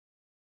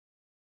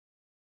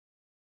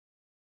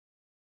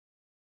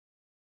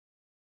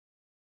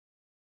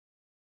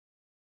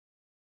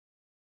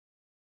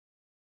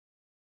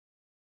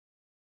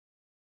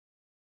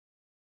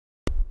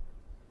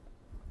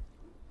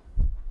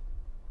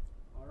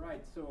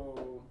right,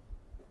 so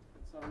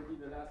it's already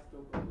the last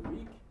talk of the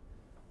week,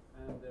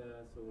 and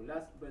so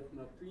last but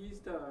not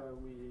least, we are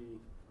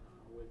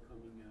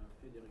welcoming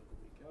Federico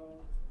Becca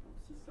from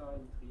CISA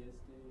in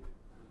Trieste.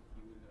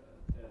 He will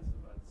tell us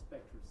about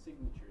spectral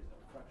signatures of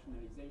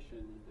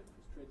fractionalization in the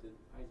frustrated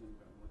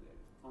Heisenberg model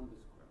on the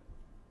square.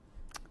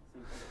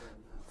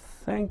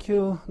 Thank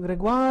you,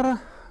 Grégoire. I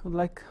would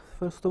like,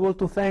 first of all,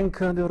 to thank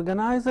the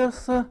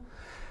organizers,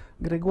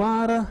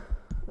 Grégoire,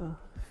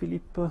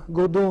 Philippe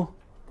Godot,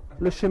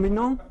 Le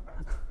Cheminot,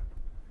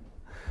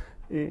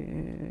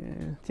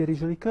 Thierry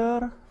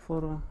Jolicoeur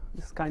for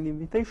this kind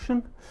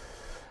invitation.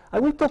 I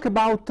will talk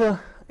about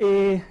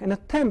an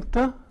attempt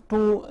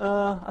to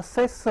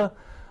assess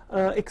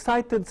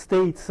excited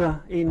states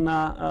in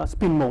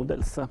spin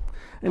models.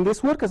 And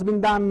this work has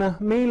been done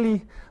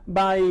mainly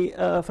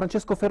by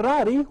Francesco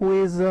Ferrari,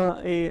 who is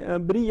a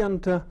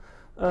brilliant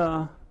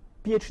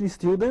PhD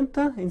student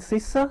in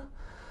CISA.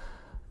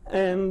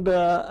 And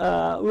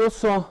we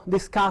also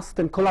discussed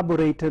and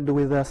collaborated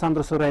with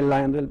Sandro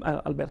Sorella and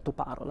Alberto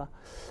Parola.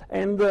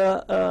 And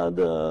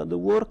the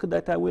work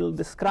that I will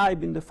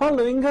describe in the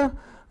following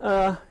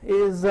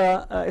is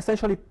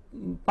essentially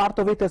part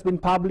of it has been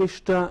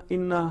published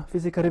in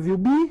Physical Review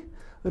B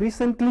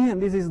recently,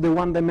 and this is the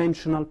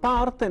one-dimensional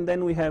part, and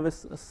then we have a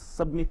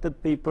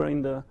submitted paper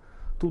in the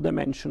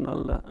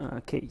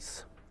two-dimensional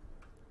case.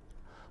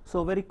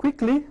 So very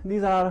quickly,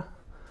 these are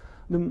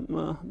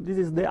this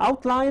is the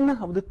outline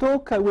of the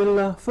talk. I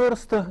will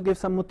first give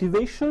some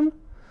motivation,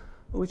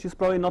 which is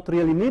probably not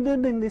really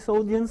needed in this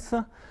audience,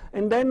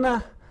 and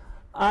then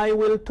I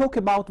will talk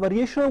about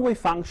variational wave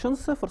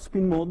functions for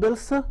spin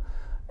models,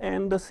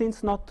 and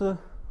since not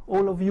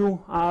all of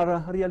you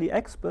are really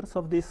experts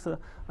of this,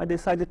 I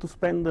decided to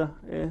spend a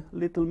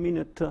little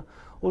minute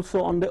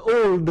also on the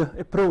old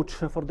approach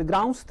for the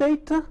ground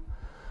state,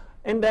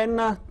 and then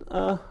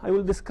I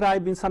will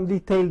describe in some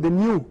detail the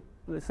new.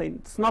 Let's say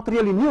it's not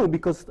really new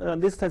because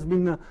this has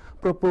been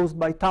proposed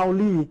by Tao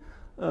Li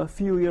a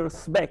few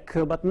years back,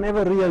 but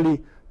never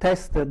really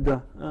tested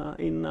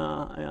in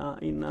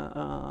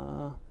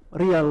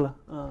real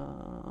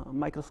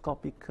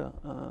microscopic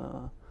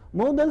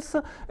models.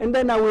 And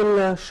then I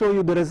will show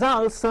you the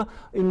results.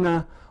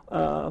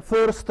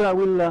 First, I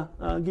will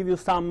give you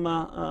some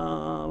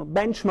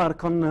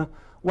benchmark on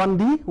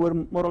 1D, where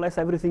more or less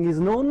everything is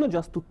known,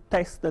 just to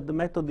test that the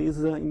method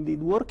is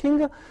indeed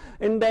working.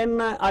 And then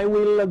I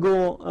will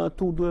go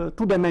to the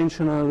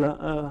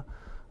two-dimensional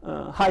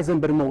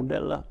Heisenberg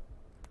model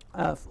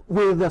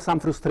with some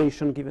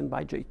frustration given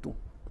by J2.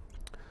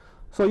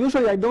 So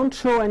usually I don't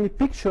show any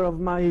picture of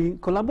my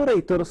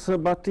collaborators,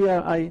 but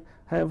here I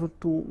have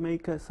to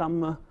make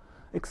some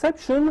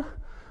exception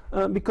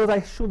because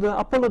I should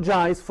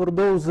apologize for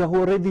those who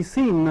already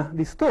seen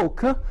this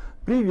talk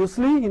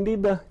previously.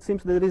 Indeed, it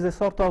seems there is a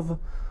sort of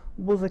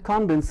Bose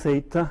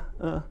condensate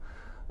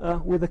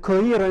with a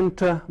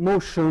coherent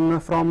motion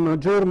from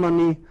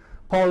Germany,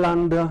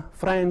 Poland,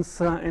 France,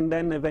 and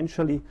then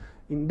eventually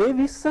in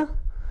Davis.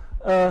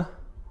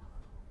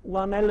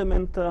 One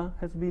element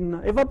has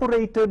been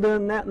evaporated.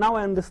 Now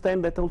I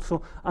understand that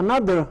also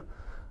another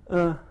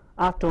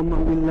atom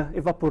will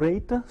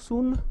evaporate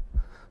soon.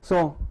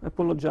 So I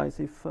apologize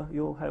if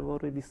you have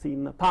already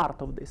seen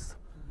part of this.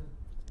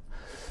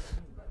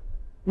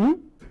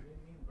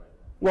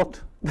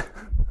 What?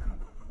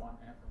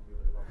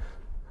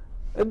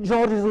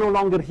 George is no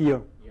longer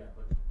here. Yeah,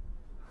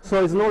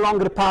 so it's no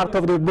longer part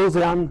of the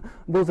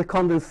Bose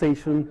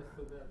condensation.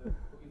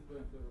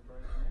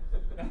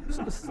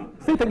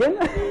 Say it again?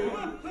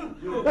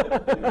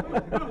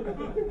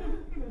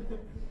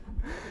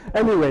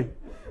 Anyway.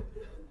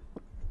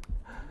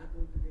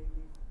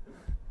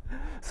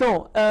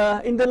 So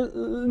in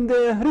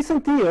the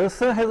recent years,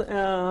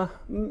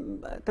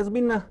 there's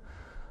been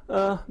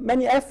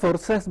many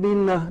efforts has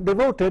been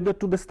devoted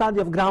to the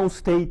study of ground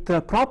state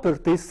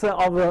properties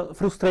of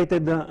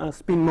frustrated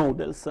spin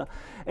models.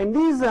 And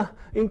these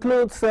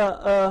includes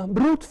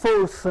brute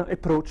force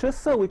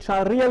approaches, which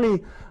are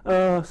really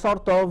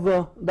sort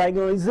of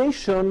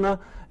diagonalization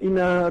in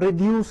a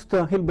reduced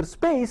Hilbert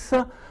space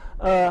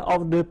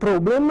of the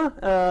problem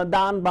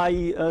done by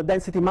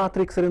density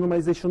matrix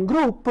renormalization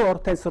group or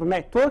tensor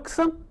networks.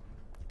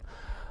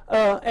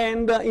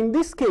 And in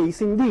this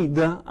case, indeed,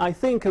 I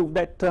think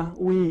that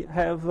we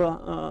have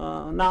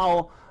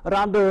now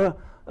rather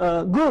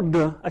good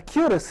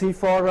accuracy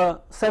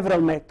for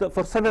several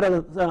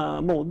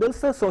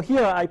models. So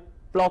here I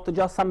plot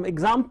just some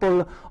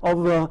example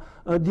of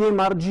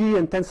DMRG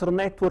and tensor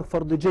network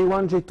for the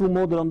J1, J2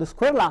 model on the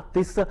square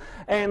lattice,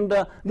 and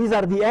these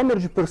are the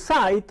energy per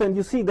site, and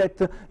you see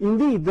that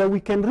indeed we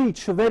can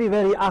reach very,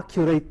 very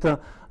accurate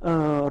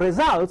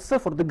results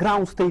for the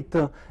ground state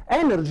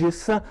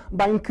energies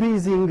by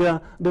increasing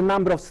the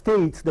number of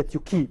states that you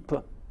keep.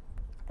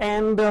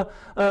 And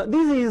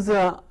this is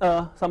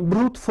some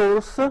brute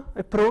force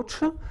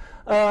approach.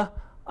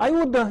 I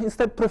would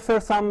instead prefer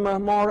some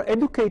more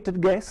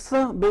educated guess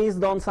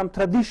based on some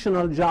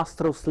traditional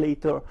just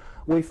oscillator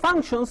wave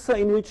functions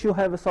in which you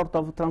have a sort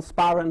of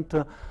transparent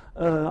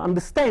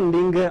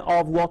understanding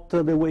of what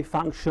the wave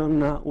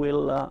function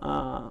will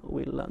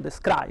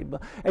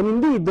describe. And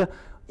indeed,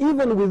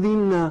 even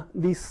within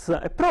this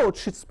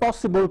approach, it's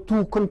possible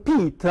to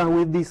compete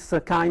with this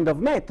kind of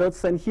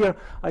methods. And here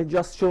I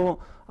just show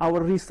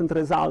our recent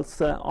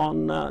results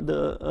on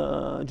the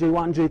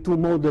J1, J2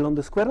 model on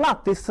the square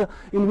lattice,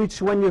 in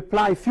which when you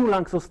apply few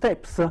lengths of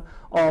steps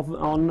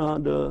on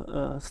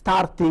the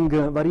starting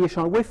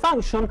variational wave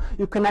function,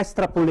 you can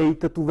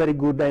extrapolate to very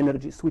good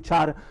energies, which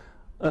are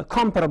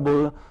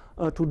comparable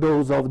to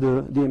those of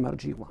the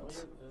DMRG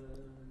ones.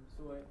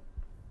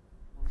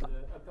 On the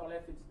upper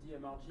left, it's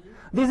DMRG.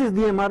 This is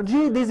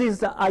DMRG. This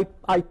is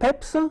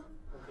IPEPS.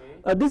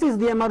 Okay. This is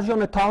DMRG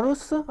on a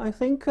torus, I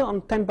think,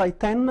 on 10 by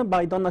 10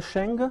 by Donna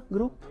Sheng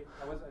group. Okay.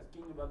 I was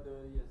asking about the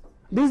yes.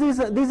 This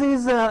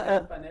is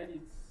Panel,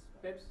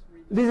 it's PEPS.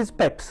 this is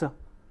PEPS.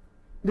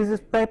 This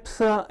is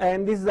PEPS,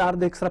 and these are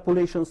the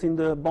extrapolations in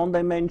the bond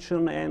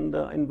dimension and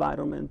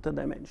environment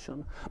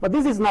dimension. But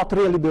this is not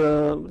really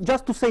the,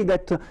 just to say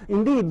that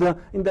indeed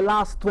in the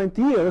last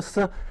 20 years,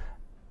 a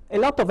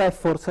lot of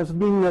efforts have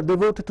been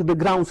devoted to the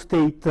ground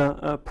state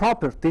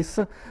properties,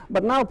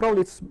 but now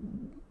probably it's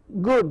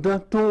good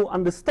to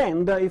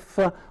understand if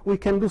we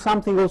can do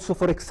something also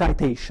for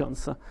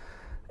excitations.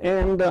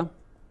 And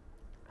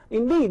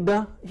indeed,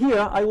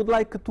 here I would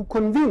like to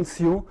convince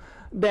you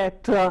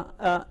that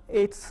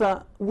it's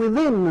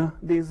within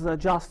this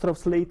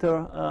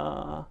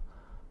Jastrow-Slater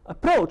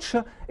approach,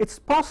 it's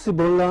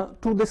possible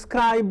to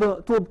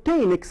describe, to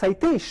obtain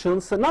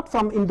excitations not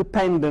from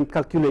independent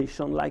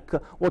calculation, like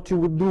what you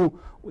would do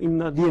in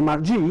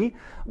DMRG,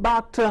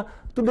 but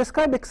to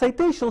describe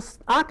excitations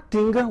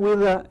acting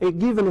with a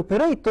given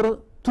operator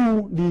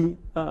to the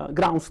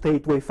ground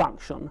state wave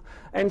function.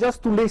 And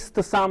just to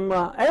list some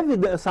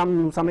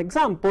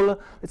example,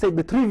 let's say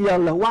the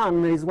trivial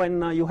one is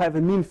when you have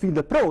a mean field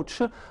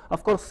approach.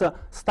 Of course,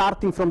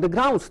 starting from the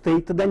ground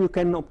state, then you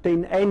can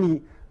obtain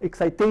any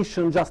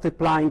excitation just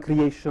applying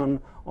creation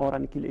or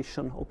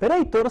annihilation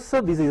operators.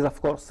 This is,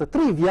 of course,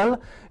 trivial.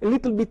 A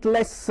little bit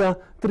less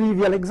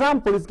trivial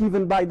example is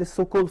given by the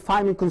so-called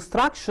Feynman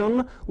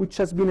construction, which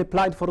has been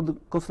applied for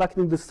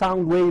constructing the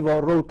sound wave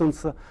or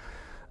Rowton's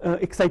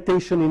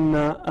excitation in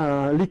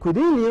liquid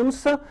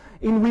heliums,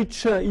 in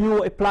which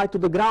you apply to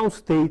the ground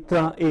state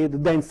a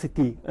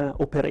density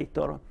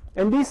operator.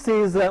 And this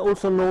is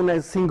also known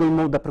as single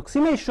mode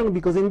approximation,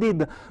 because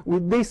indeed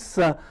with this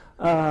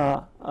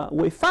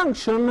wave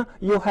function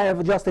you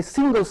have just a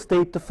single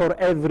state for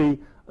every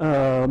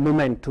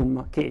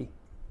momentum k.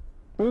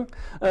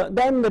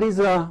 Then there is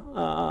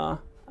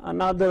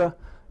another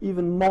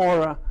even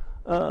more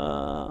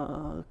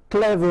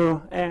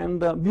clever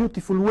and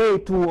beautiful way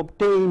to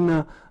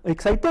obtain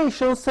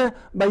excitations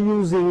by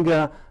using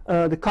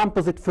the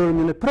composite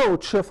fermion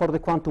approach for the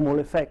quantum Hall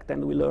effect,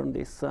 and we learned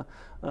this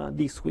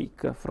this week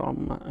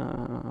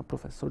from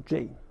Professor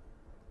Jane.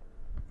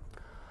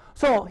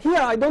 So here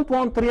I don't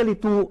want really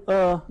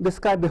to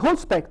describe the whole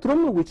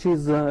spectrum, which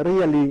is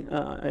really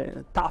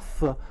a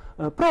tough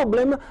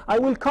problem. I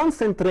will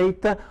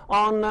concentrate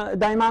on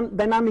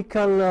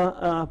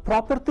dynamical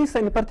properties,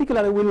 and in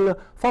particular I will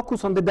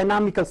focus on the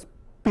dynamical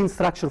spin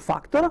structure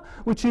factor,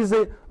 which is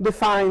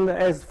defined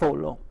as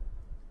follows.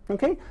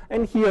 Okay,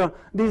 and here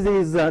this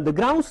is the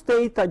ground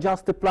state. I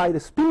just apply the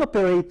spin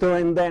operator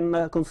and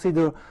then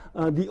consider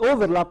the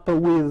overlap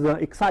with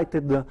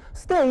excited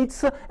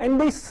states,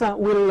 and this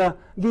will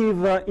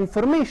give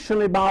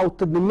information about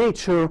the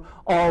nature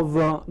of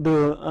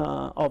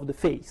the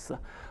phase.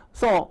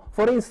 So,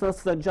 for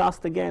instance,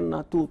 just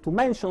again to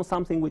mention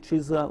something which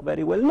is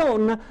very well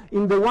known,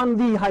 in the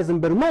 1D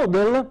Heisenberg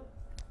model,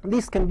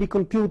 this can be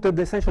computed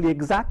essentially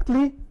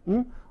exactly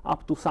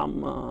up to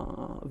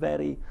some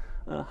very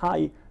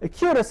high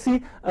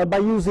accuracy by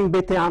using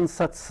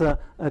Bethe-Ansatz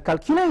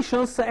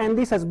calculations, and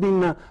this has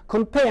been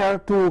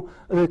compared to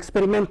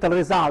experimental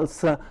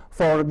results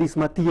for this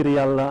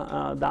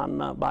material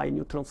done by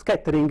neutron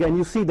scattering, and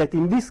you see that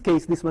in this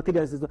case this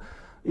material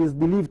is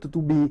believed to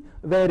be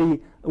very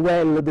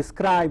well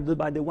described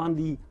by the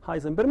 1D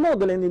Heisenberg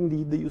model, and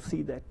indeed you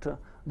see that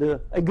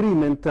the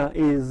agreement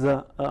is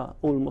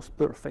almost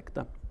perfect.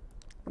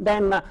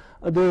 Then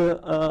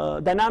the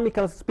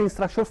dynamical spin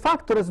structure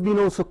factor has been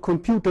also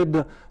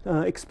computed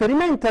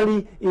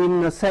experimentally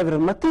in several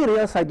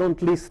materials. I don't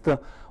list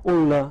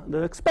all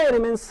the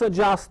experiments,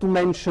 just to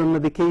mention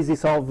the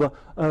cases of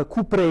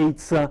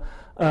cuprates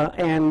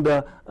and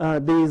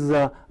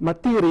this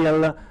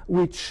material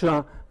which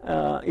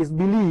is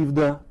believed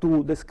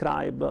to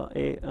describe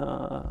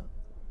a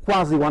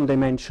quasi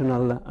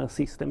one-dimensional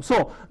system.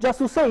 So, just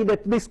to say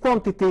that this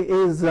quantity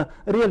is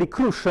really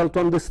crucial to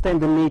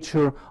understand the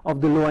nature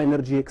of the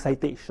low-energy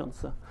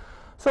excitations.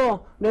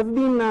 So, there have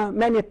been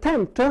many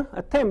attempts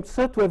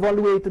to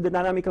evaluate the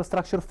dynamical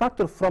structure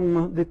factor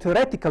from the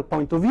theoretical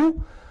point of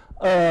view.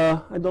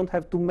 I don't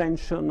have to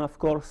mention, of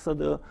course,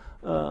 the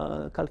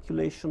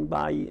calculation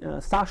by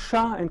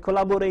Sasha and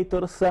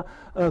collaborators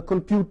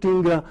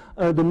computing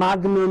the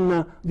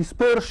Magnum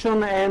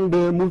dispersion and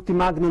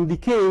multi-Magnum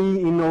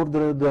decay in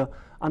ordered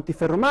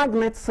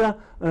antiferromagnets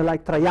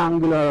like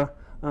triangular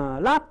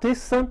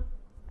lattice,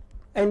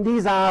 and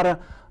these are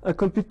a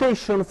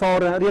computation for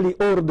really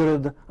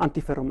ordered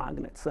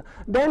antiferromagnets.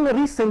 Then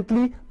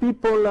recently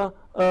people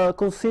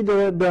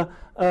considered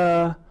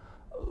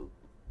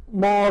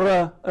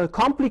more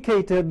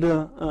complicated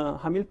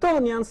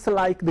Hamiltonians,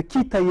 like the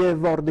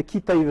Kitaev or the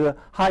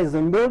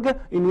Kitaev-Heisenberg,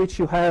 in which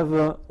you have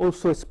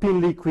also a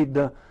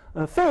spin-liquid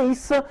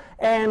phase,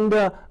 and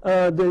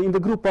in the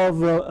group of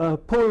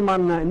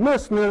Polman and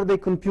Mersner, they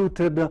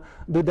computed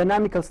the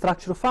dynamical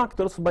structure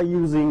factors by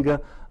using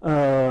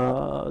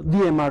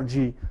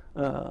DMRG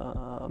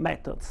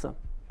methods.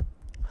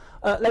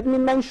 Let me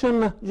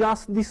mention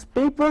just this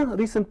paper,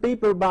 recent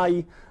paper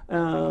by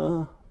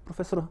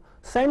Professor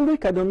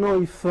Sandwick. I don't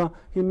know if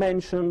he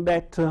mentioned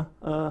that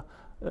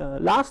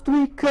last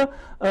week,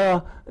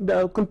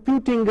 the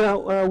computing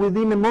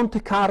within a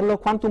Monte Carlo,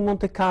 quantum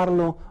Monte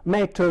Carlo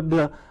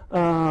method,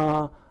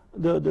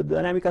 the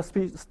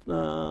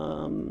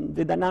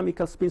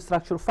dynamical spin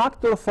structure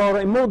factor for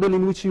a model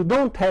in which you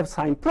don't have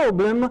sign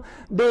problem.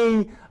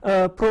 They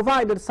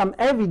provided some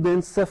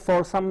evidence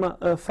for some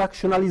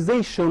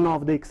fractionalization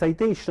of the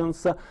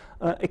excitations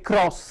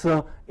across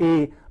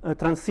a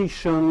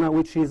transition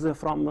which is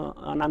from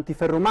an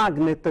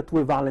antiferromagnet to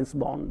a valence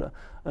bond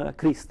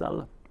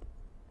crystal.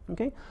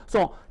 Okay,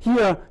 so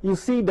here you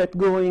see that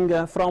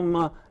going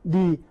from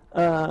the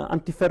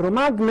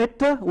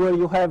antiferromagnet, where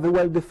you have a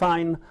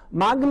well-defined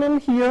magnon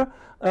here,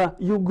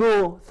 you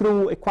go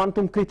through a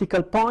quantum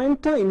critical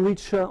point in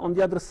which on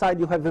the other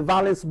side you have a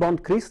valence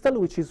bond crystal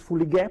which is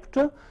fully gapped,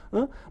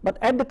 but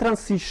at the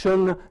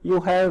transition you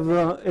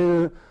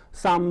have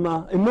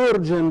some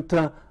emergent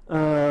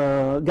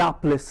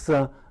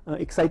gapless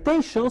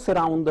excitations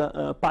around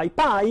pi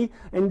pi,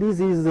 and this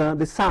is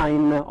the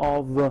sign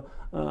of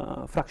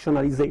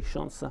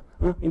fractionalizations.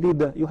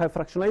 Indeed, you have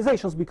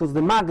fractionalizations because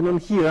the magnon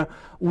here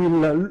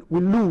will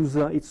lose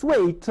its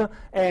weight,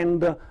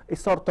 and a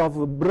sort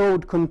of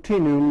broad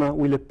continuum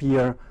will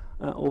appear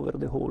over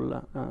the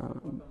whole.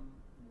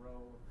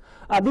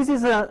 This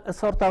is a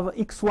sort of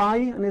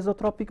XY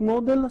anisotropic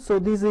model. So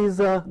this is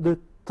the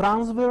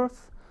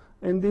transverse,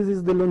 and this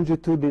is the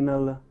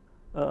longitudinal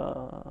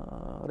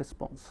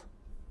response.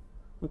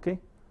 Okay.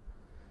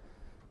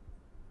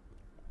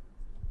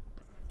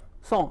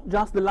 So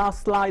just the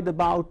last slide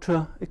about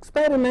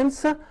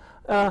experiments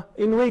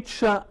in which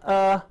there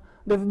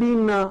have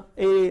been a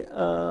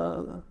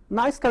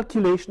nice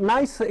calculation,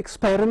 nice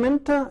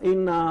experiment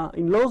in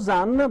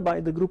Lausanne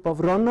by the group of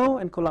Renaud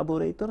and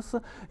collaborators,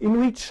 in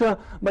which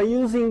by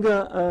using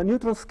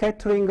neutron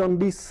scattering on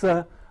this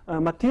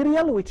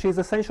material, which is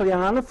essentially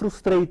an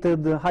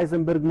unfrustrated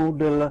Heisenberg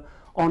model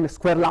on a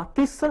square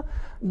lattice,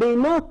 they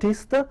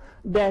noticed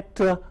that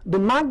the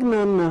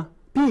magnon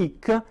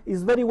peak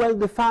is very well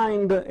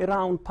defined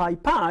around pi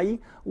pi,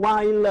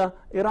 while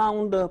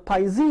around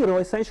pi 0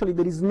 essentially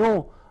there is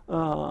no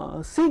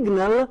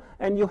signal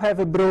and you have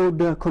a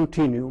broad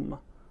continuum.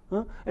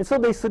 And so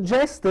they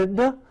suggested,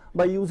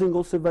 by using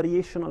also a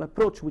variational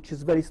approach, which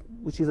is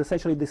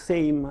essentially the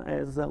same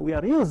as we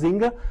are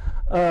using,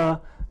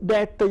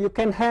 that you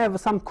can have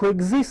some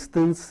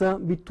coexistence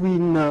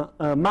between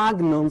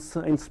magnons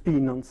and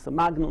spinons,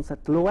 magnons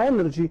at low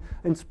energy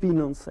and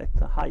spinons at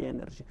high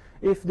energy.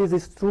 If this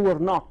is true or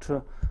not,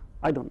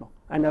 I don't know,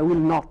 and I will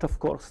not, of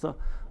course,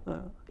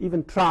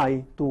 even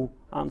try to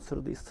answer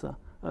this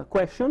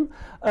question.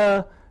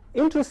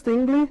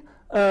 Interestingly,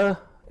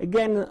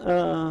 again,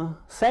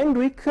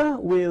 Sandwick,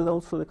 with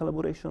also the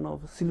collaboration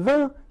of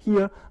Sylvain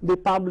here, they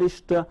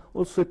published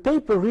also a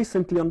paper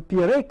recently on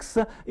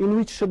PRX in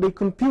which they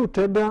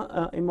computed,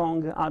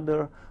 among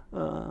other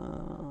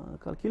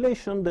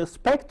calculations, the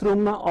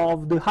spectrum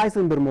of the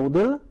Heisenberg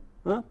model,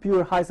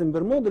 pure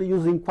Heisenberg model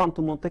using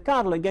quantum Monte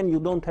Carlo. Again, you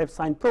don't have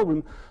sign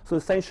problem, so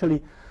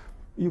essentially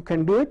you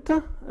can do it,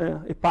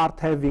 a part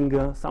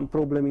having some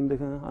problem in the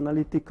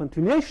analytic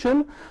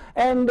continuation.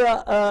 And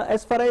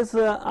as far as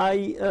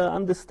I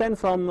understand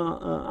from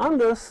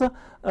Anders,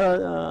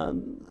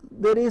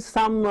 there is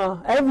some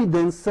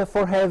evidence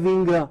for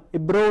having a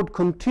broad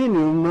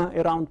continuum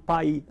around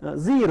pi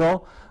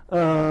 0,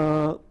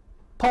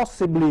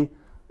 possibly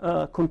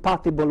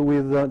compatible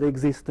with the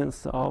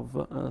existence of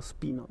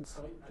spinons.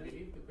 I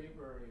believe the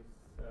paper is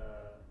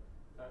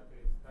titled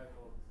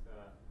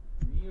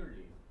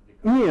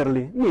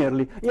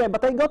Nearly. Yeah,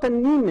 but I got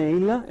an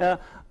email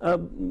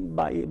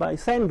by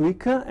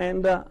Sandwick,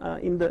 and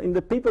in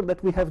the paper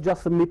that we have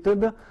just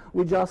submitted,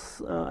 we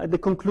just at the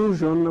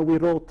conclusion we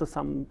wrote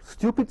some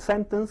stupid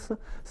sentence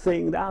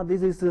saying that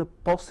this is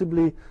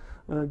possibly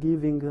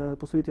giving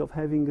possibility of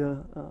having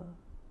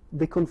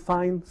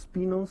deconfined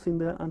spinons in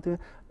the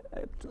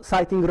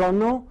citing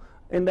Renaud,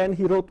 and then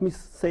he wrote me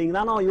saying,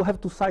 no, you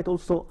have to cite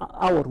also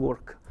our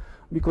work,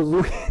 because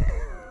we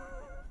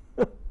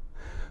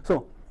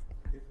so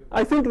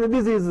I think that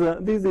this is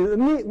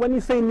when you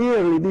say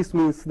nearly, this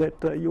means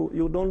that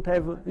you don't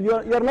have, you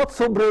are not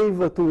so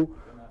brave to.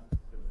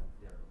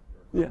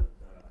 Yeah.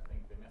 I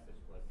think the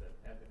message was that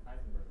at the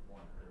Heisenberg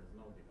point there is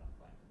no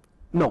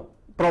deconfinement. No,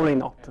 probably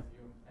not. As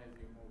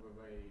you move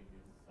away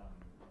with some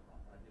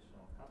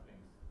additional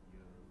couplings, you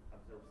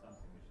observe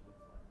something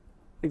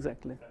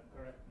exactly. Is that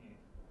correct?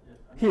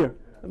 Here.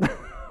 That's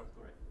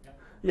correct. Yeah.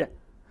 Yeah.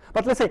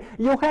 But let's say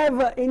you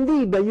have,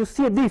 indeed, you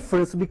see a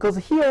difference, because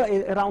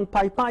here around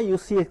pi pi you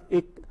see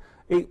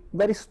a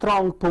very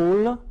strong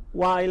pole,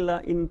 while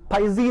in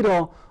pi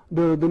 0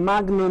 the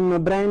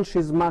Magnum branch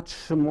is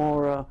much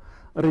more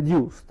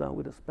reduced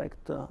with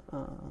respect to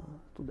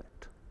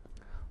that.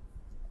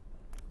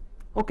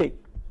 Okay.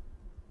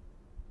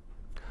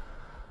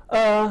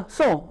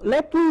 So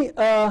let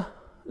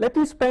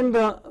me spend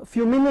a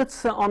few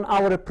minutes on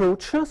our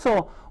approach.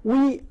 So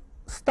we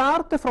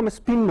start from a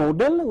spin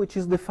model, which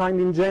is defined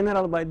in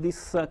general by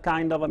this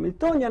kind of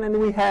Hamiltonian, and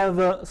we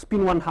have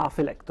spin 1/2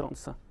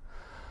 electrons.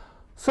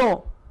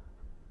 So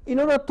in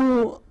order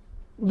to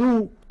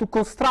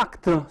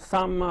construct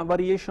some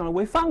variational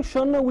wave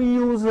function, we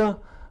use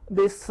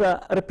this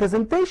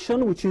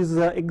representation, which is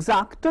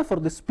exact for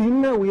the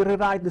spin. We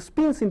rewrite the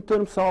spins in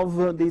terms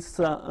of these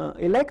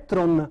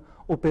electron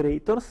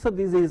operators.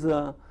 This is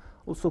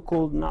also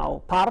called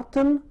now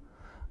Parton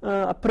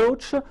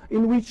approach,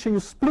 in which you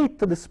split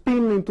the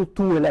spin into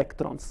 2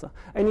 electrons.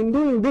 And in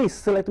doing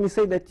this, let me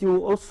say that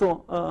you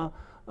also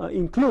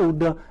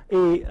include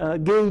a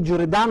gauge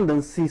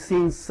redundancy,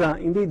 since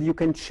indeed you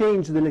can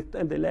change the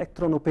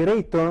electron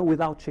operator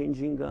without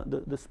changing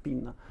the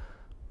spin.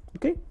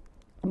 Okay?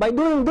 By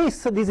doing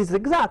this, this is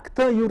exact,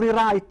 you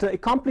rewrite a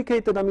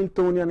complicated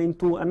Hamiltonian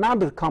into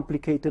another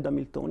complicated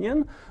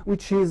Hamiltonian,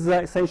 which is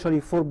essentially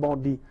a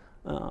 4-body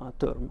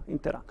term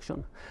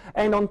interaction.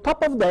 And on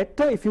top of that,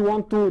 if you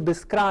want to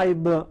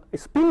describe a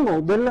spin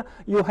model,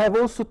 you have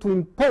also to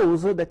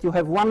impose that you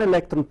have 1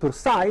 electron per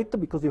site,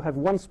 because you have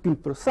 1 spin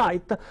per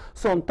site.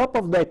 So on top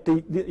of that,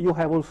 you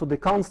have also the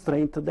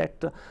constraint that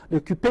the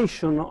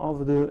occupation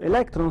of the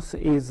electrons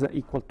is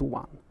equal to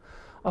 1.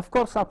 Of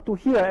course, up to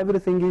here,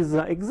 everything is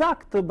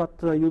exact, but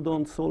you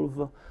don't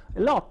solve a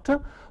lot.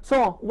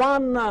 So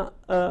one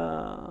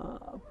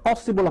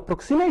possible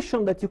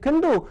approximation that you can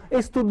do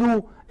is to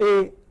do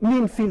a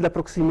mean field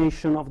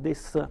approximation of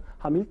this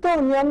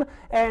Hamiltonian,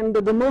 and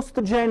the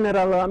most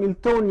general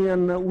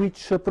Hamiltonian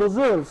which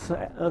preserves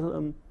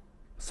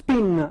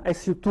spin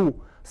SU2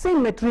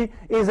 symmetry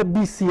is a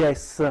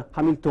BCS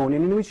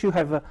Hamiltonian, in which you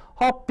have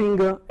hopping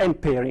and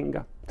pairing,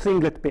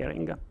 singlet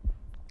pairing.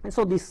 And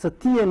so this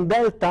T and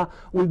delta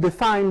will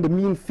define the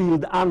mean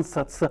field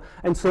ansatz,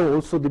 and so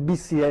also the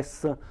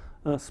BCS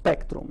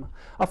spectrum.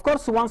 Of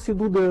course, once you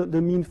do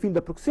the mean field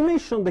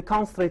approximation, the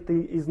constraint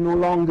is no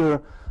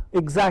longer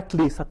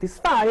exactly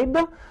satisfied,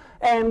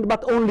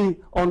 but only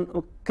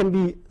can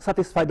be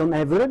satisfied on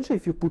average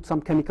if you put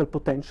some chemical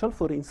potential,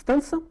 for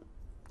instance.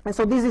 And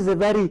so this is a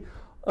very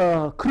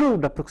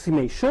crude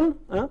approximation.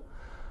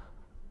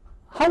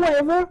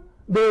 However,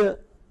 the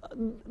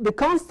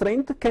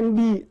constraint can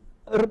be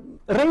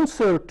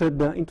reinserted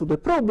into the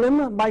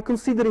problem by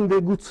considering the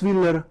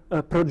Gutzwiller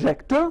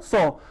projector.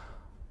 So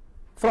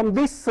from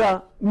this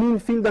mean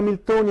field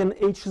Hamiltonian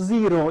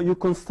H0, you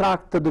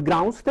construct the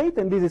ground state,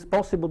 and this is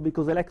possible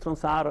because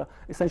electrons are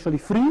essentially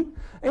free,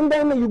 and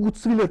then you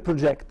Gutzwiller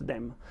project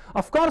them.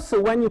 Of course,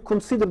 when you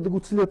consider the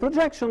Gutzwiller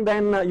projection,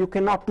 then you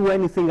cannot do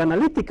anything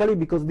analytically,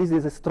 because this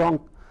is a strong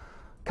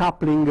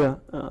coupling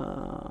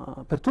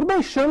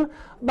perturbation,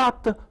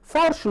 but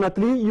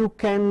fortunately you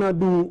can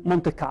do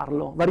Monte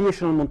Carlo,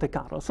 variational Monte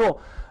Carlo. So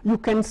you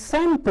can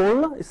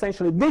sample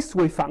essentially this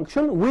wave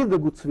function with the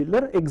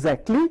Gutzwiller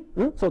exactly.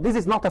 So this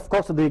is not, of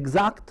course, the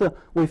exact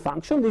wave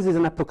function, this is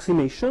an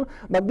approximation,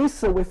 but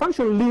this wave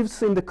function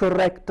lives in the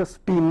correct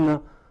spin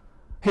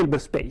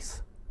Hilbert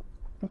space.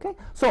 Okay?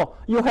 So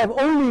you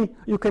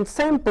can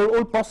sample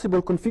all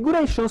possible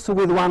configurations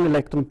with 1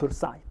 electron per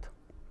site.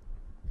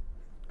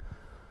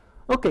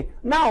 Okay,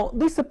 now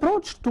this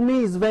approach to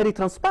me is very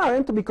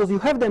transparent, because you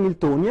have the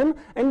Hamiltonian,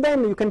 and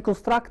then you can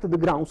construct the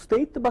ground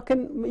state, but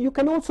you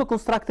can also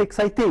construct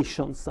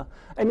excitations.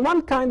 And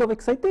one kind of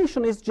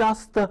excitation is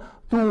just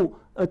to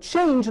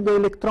change the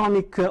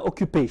electronic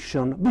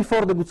occupation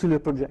before the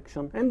Gutzwiller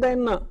projection, and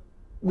then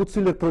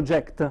Gutzwiller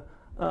project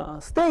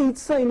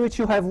states in which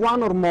you have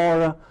 1 or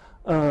more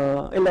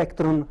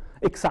electron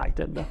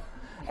excited.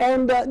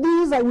 And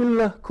these I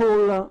will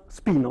call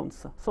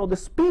spinons. So the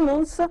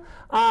spinons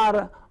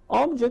are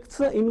objects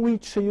in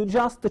which you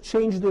just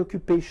change the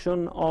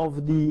occupation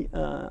of the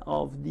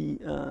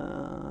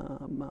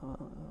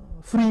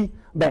free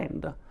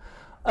band.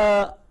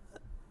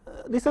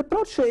 This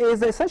approach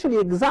is essentially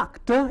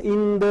exact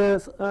in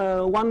the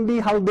 1D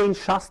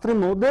Haldane-Shastre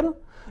model.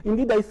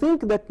 Indeed, I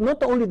think that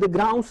not only the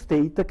ground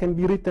state can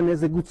be written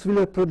as a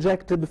Gutzwiller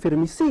projected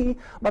Fermi C,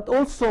 but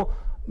also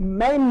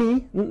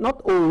many,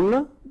 not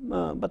all,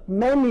 but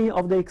many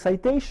of the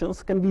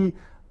excitations can be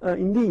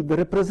indeed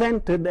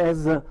represented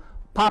as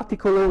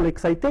particle Hall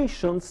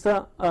excitations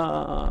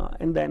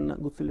and then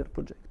Gutzwiller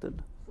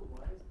projected. So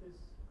why is this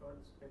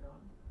called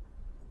spin-on?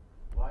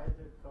 Why is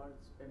it called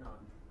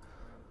spin-on?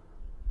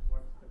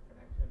 What's the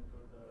connection to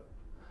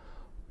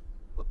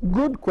the...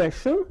 Good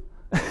question.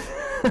 Is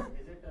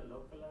it a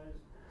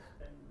localized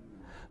spin?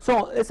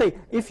 So let's say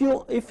if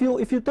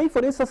you take,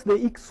 for instance, the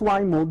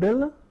XY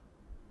model,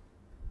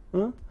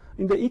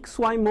 in the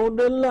XY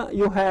model,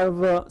 you have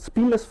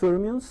spinless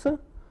fermions,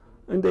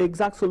 and the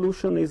exact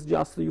solution is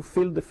just you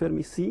fill the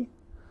Fermi C.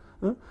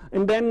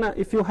 And then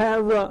if you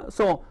have,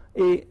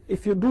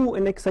 if you do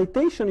an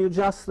excitation, you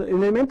just, an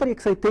elementary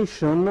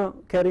excitation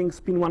carrying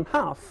spin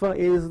 1/2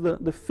 is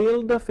the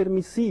filled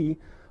Fermi C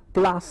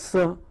plus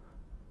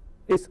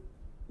is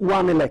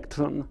 1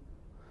 electron.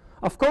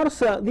 Of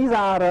course, these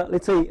are,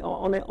 let's say,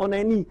 on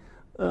any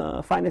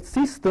finite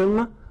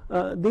system,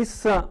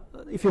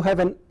 if you have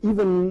an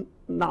even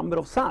number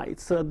of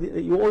sites,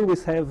 you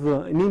always have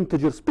an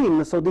integer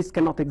spin, so this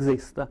cannot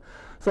exist.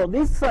 So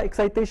this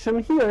excitation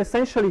here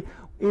essentially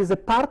is a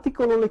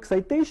particle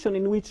excitation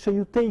in which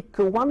you take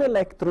 1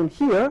 electron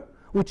here,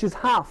 which is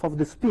half of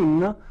the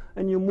spin,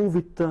 and you move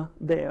it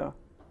there.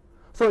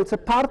 So it's a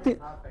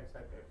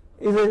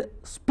is a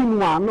spin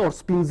 1 or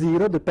spin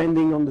 0,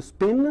 depending on the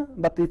spin,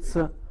 but it's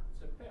a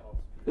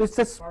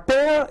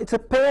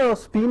pair of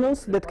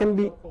spinons that can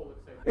be.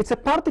 It's a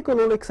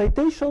particle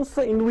excitations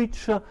in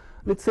which,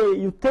 let's say,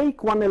 you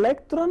take 1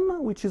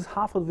 electron, which is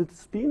half of the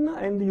spin,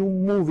 and you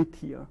move it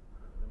here.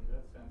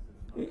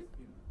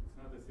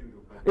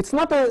 It's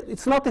not a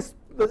it's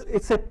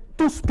a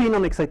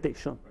 2-spinon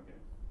excitation. Okay.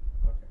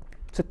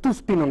 It's a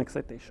 2-spinon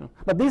excitation.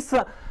 But this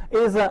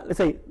is, let's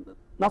say,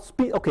 not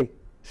spin. Okay,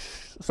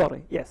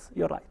 sorry. Yes,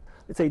 you're right.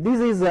 Let's say this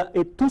is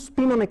a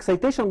 2-spinon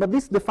excitation, but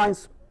this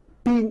defines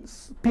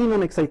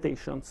spinon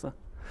excitations.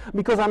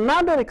 Because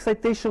another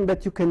excitation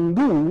that you can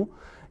do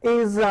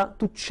is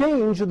to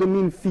change the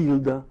mean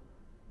field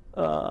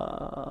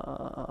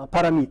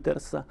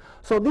parameters.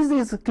 So this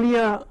is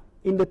clear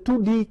in the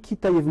 2D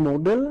Kitaev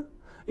model,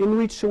 in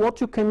which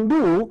what you can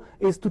do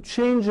is to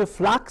change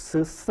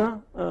fluxes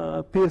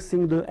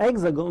piercing the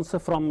hexagons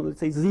from,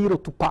 let's say, 0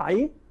 to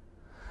pi.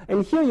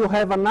 And here you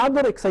have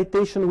another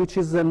excitation, which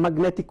is a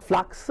magnetic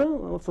flux,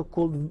 also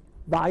called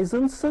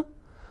Wisons.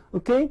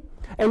 Okay?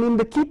 And in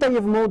the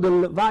Kitaev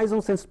model,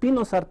 Wisons and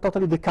spinons are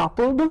totally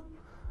decoupled.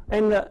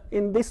 And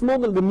in this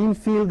model, the mean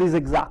field is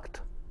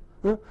exact.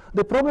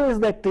 The problem is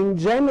that in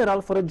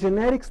general, for a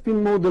generic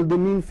spin model, the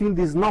mean field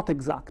is not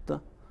exact.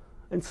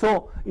 And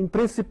so, in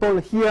principle,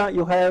 here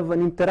you have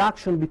an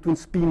interaction between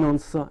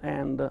spinons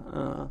and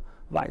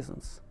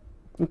Wisons.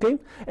 Okay?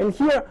 And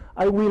here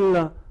I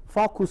will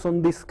focus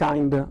on this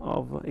kind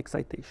of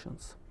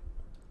excitations.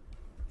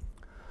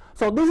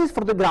 So this is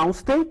for the ground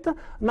state.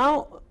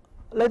 Now,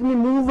 let me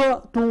move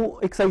to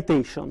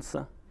excitations.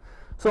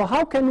 So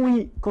how can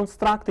we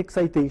construct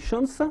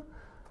excitations?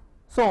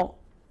 So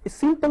a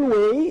simple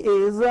way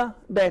is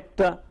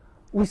that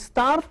we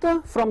start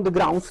from the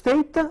ground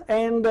state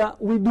and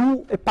we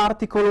do a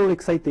particle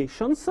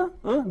excitations.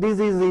 This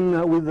is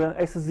with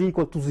SZ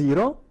equal to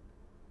 0.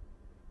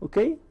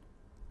 Okay?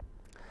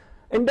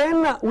 And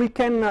then we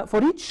can,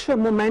 for each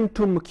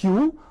momentum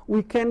Q,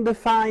 we can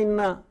define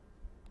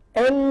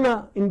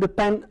L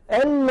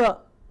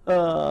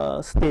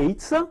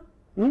states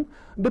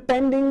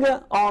depending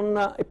on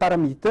a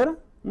parameter.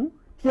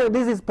 Here,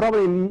 this is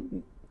probably a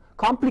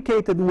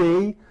complicated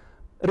way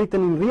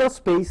written in real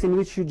space in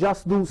which you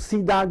just do C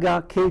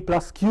daga K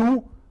plus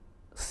Q,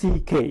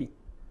 C K.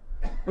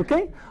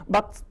 Okay?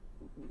 But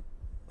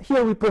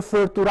here we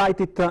prefer to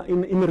write it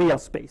in real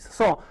space.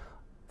 So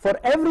for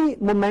every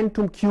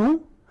momentum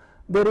Q,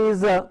 there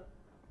is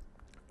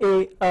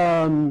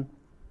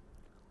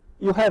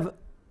you have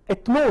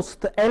at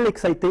most L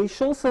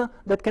excitations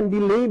that can be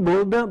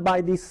labeled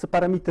by this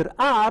parameter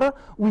R,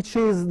 which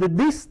is the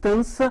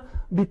distance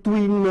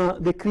between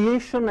the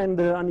creation and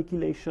the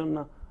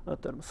annihilation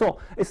term. So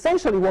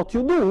essentially what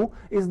you do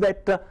is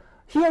that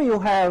here you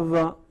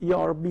have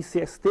your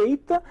BCS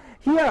state.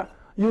 Here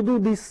you do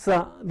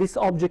this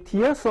object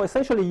here. So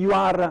essentially you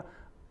are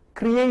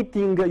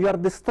you are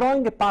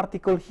destroying a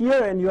particle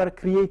here and you are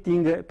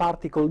creating a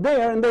particle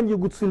there, and then you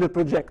Gutzwiller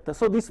project.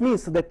 So this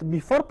means that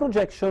before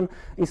projection,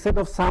 instead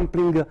of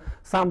sampling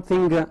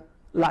something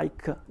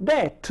like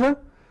that,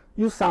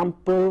 you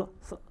sample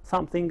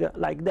something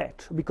like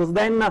that, because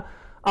then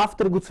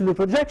after Gutzwiller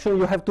projection,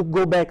 you have to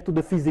go back to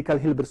the physical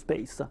Hilbert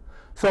space.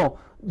 So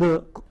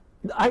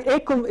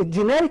a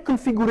generic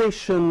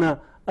configuration,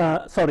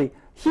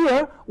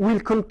 here will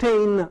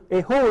contain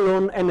a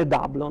holon and a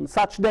doublon,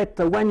 such that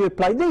when you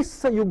apply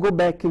this, you go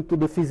back into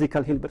the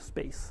physical Hilbert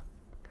space.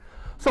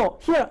 So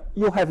here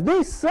you have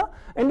this,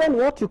 and then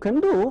what you can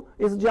do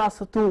is just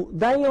to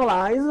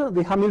diagonalize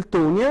the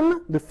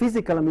Hamiltonian, the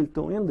physical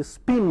Hamiltonian, the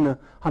spin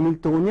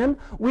Hamiltonian,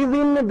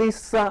 within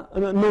this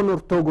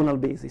non-orthogonal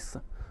basis.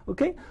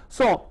 Okay?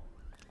 So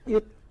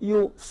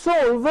you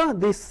solve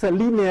this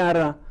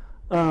linear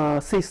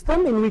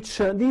system in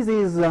which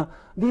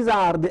these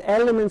are the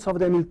elements of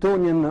the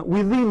Hamiltonian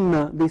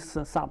within this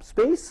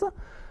subspace,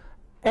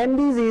 and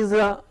this is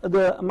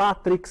the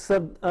matrix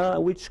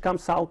which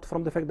comes out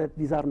from the fact that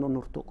these are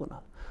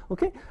non-orthogonal.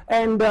 Okay?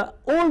 And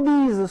all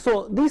these,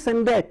 so this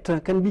and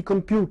that can be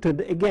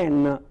computed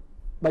again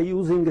by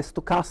using a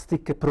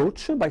stochastic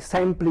approach, by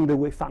sampling the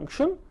wave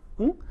function.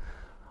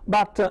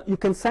 But you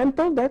can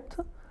sample that,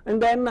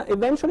 and then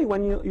eventually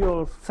when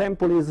your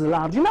sample is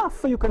large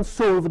enough, you can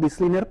solve this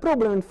linear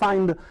problem and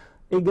find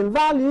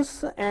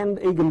eigenvalues and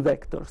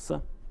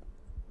eigenvectors.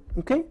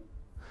 Okay?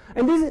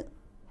 And this is...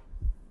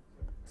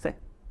 Say.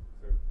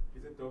 So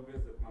is it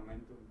obvious that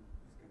momentum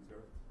is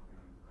conserved?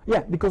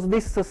 Yeah, because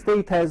this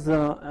state has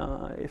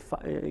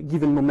a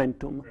given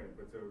momentum. Right,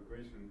 but the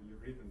equation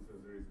you've written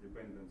says there is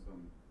dependence on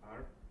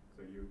R,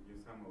 so you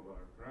sum over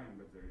R prime,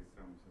 but there is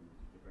some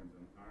depends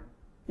on R.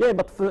 Yeah,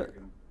 but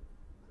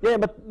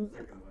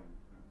Second line.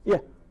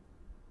 Yeah.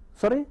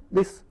 Sorry?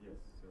 This? Yes,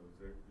 so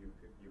there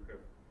you have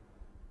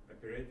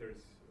operators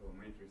or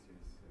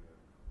matrices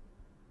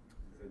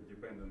that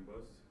depend on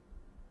both.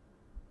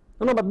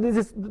 No, but this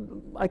is,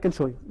 I can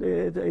show you.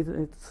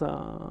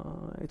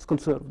 It's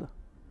conserved.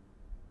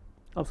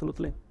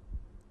 Absolutely.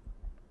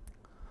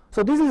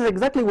 So this is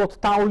exactly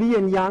what Tao Li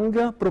and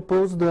Yang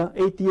proposed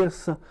 8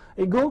 years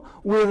ago,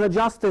 with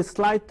just a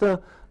slight,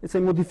 let's say,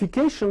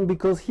 modification,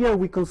 because here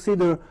we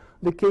consider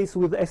the case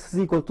with S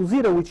equal to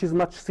 0, which is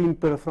much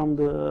simpler from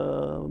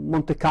the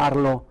Monte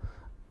Carlo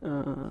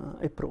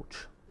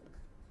approach.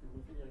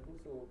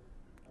 So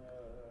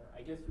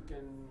I guess you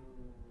can,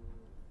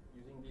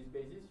 using this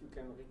basis, you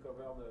can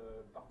recover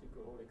the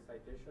particle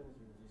excitations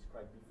you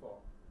described before.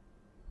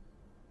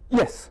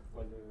 Yes.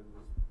 For the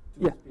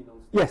Yeah. spin-on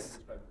state Yes.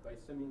 described by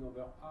summing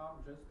over R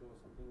just or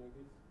something like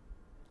this?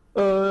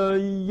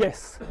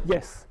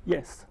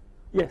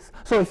 Yes.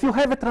 So if you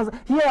have a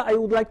here I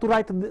would like to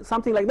write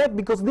something like that,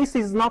 because this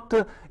is not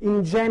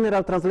in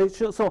general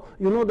translation. So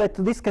you know that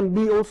this can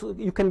be also,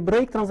 you can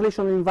break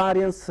translation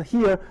invariance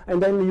here,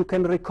 and then you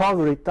can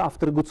recover it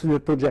after Gutzwiller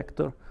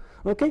projector.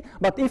 Okay,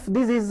 but if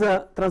this is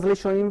a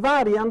translation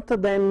invariant,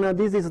 then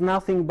this is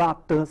nothing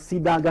but C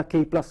daga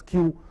k plus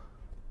q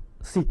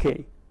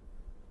ck.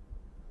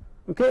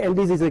 Okay, and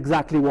this is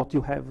exactly what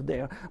you have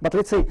there. But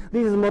let's say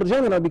this is more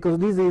general, because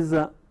this is,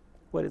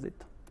 where is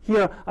it?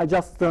 Here I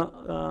just,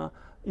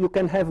 you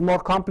can have more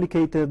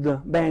complicated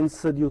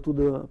bands due to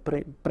the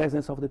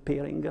presence of the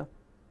pairing. Is it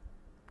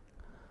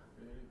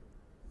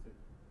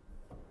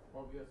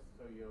obvious,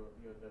 so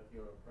that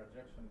your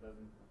projection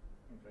doesn't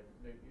interact?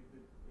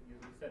 You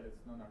said it's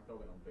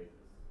non-orthogonal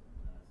basis.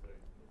 So is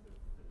it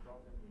the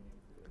problem you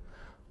need to...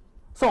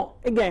 So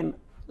again,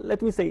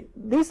 let me say,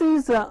 this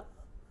is,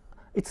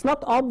 it's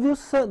not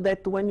obvious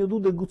that when you do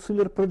the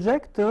Gutzwiller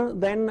projector,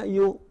 then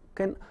you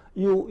can,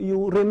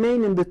 you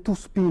remain in the two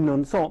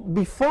spinon. So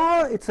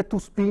before it's a two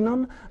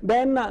spinon,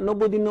 then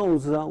nobody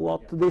knows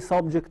what this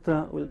object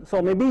will.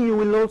 So maybe you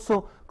will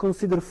also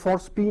consider 4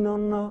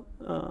 spinon,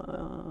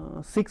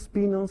 6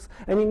 spinons,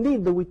 and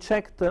indeed we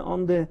checked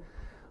on the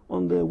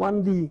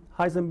 1D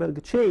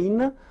Heisenberg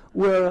chain,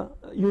 where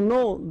you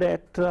know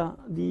that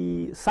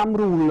the sum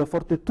rule for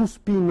the 2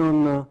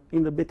 spinon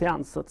in the Bethe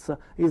ansatz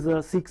is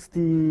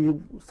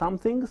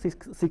 60-something,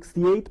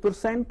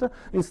 68%.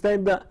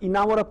 Instead, in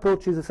our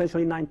approach, is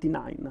essentially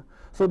 99.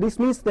 So this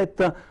means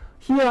that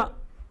here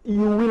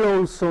you will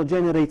also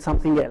generate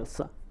something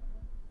else.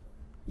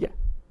 Yeah.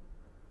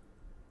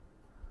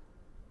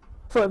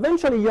 So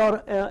eventually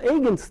your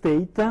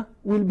eigenstate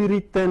will be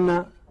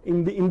written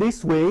in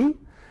this way,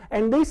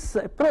 and this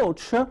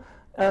approach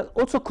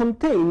also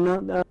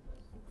contain,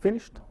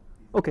 finished?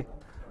 Okay,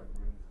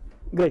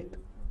 great.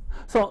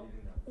 So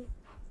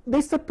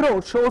this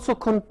approach also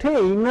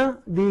contain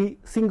the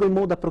single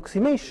mode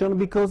approximation,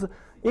 because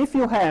if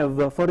you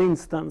have, for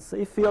instance,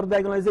 if your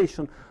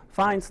diagonalization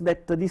finds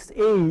that this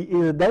A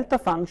is a delta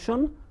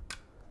function,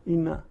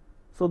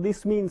 so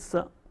this means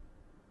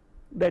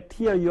that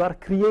here you are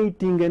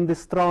creating and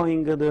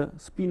destroying the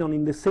spinon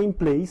in the same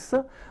place,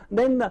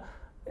 then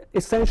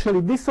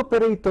essentially this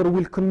operator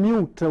will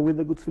commute with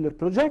the Gutzwiller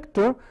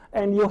projector,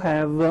 and you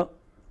have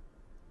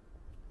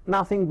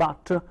nothing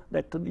but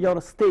that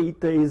your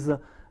state is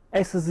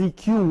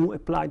SZQ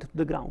applied to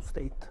the ground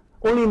state.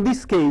 Only in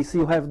this case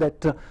you have that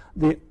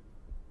the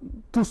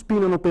 2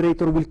 spinon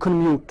operator will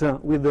commute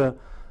with the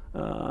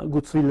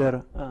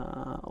Gutzwiller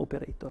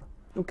operator.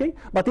 Okay?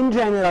 But in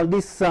general,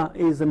 this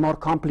is a more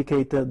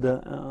complicated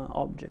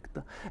object.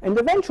 And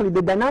eventually,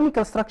 the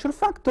dynamical structure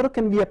factor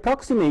can be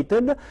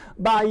approximated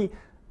by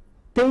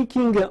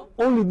taking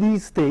only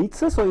these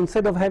states. So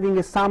instead of having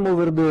a sum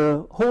over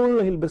the whole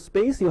Hilbert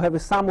space, you have a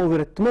sum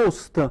over at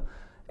most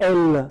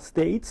L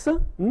states.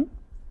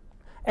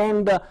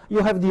 And you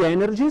have the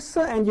energies,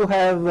 and you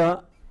have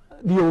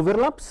the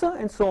overlaps.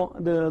 And so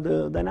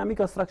the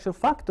dynamical structure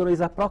factor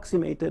is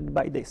approximated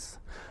by this.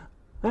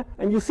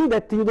 And you see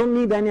that you don't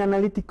need any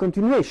analytic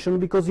continuation,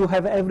 because you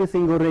have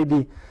everything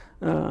already,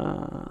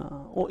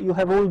 you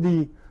have all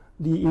the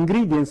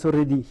ingredients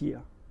already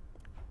here.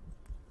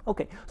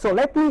 Okay, so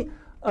let me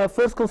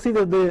first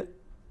consider the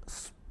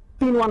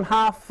spin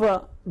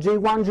 1/2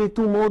 J1,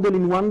 J2 model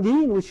in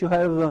 1D, in which you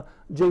have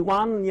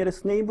J1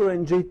 nearest neighbor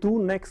and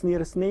J2 next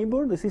nearest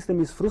neighbor. The system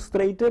is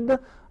frustrated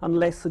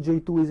unless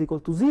J2 is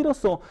equal to 0.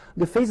 So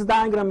the phase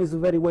diagram is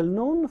very well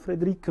known.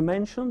 Federico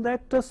mentioned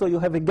that. So you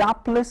have a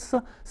gapless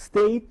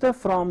state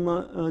from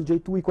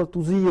J2 equal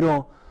to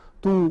 0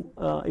 to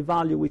a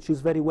value which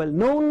is very well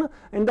known.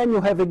 And then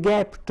you have a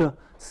gapped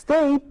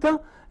state.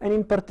 And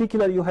in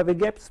particular, you have a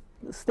gapped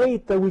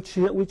state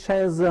which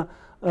has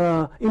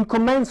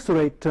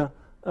incommensurate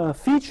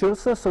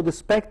features, so the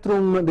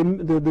spectrum,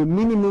 the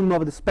minimum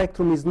of the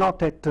spectrum is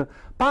not at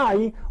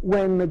pi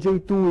when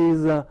J2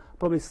 is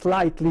probably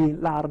slightly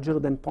larger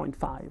than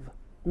 0.5.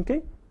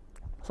 Okay?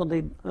 So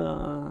the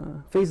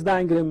phase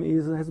diagram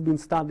has been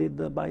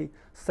studied by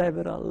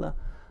several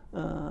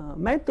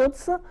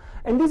methods,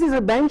 and this is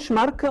a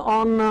benchmark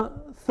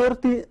on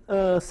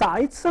 30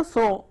 sites.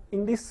 So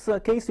in this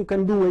case you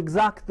can do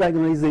exact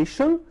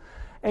diagonalization,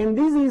 and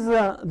this is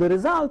the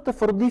result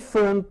for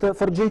different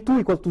for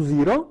J2 equal to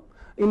 0,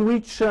 in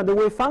which the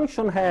wave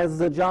function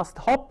has just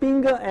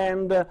hopping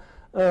and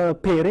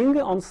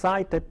pairing on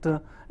site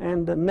at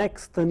and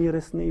next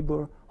nearest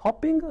neighbor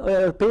hopping,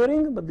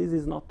 pairing, but this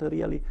is not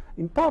really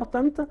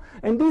important.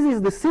 And this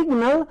is the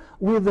signal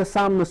with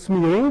some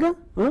smearing.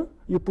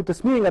 You put a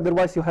smearing,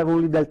 otherwise you have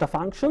only delta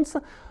functions.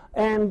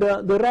 And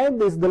the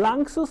red is the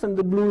Lanxos and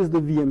the blue is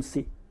the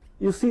VMC.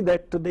 You see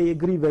that they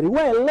agree very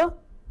well.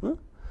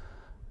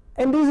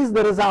 And this is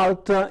the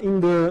result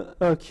in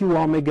the Q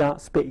omega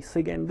space.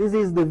 Again, this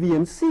is the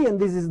VMC and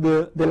this is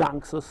the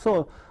Lanxos.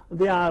 So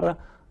they are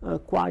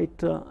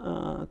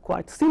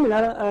quite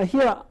similar.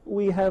 Here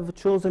we have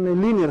chosen a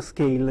linear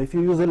scale. If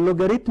you use a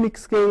logarithmic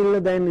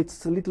scale, then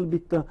it's a little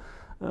bit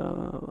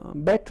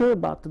better,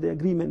 but the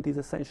agreement is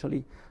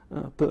essentially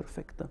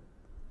perfect.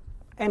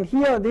 And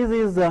here, this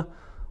is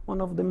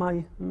one of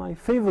my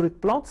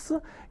favorite plots.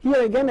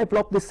 Here again, I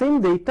plot the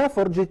same data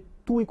for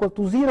J2 equal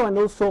to 0 and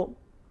also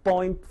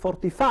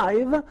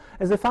 0.45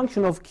 as a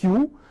function of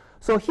Q.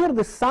 So here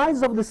the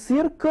size of the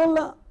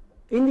circle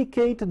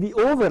indicate the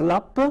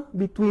overlap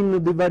between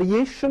the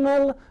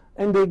variational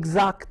and the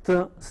exact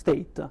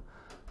state.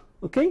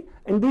 Okay?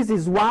 And this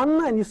is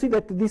 1, and you see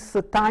that this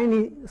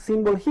tiny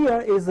symbol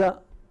here is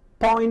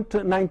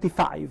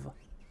 0.95.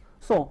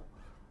 So,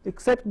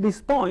 except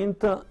this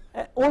point,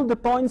 all the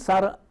points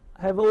have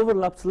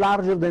overlaps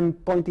larger than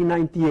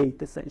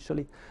 0.98,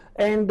 essentially.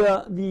 And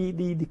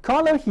the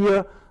color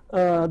here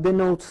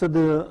denotes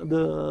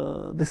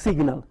the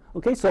signal.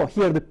 Okay, so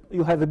here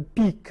you have a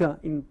peak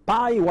in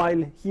pi,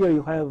 while here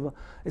you have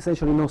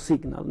essentially no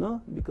signal,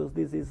 no? Because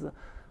this is,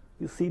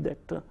 you see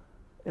that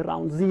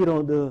around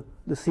 0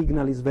 the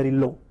signal is very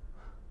low.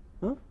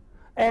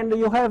 And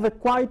you have a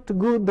quite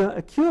good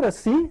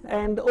accuracy,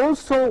 and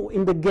also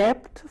in the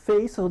gapped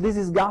phase, so this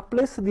is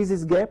gapless, this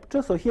is gapped,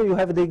 so here you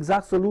have the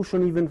exact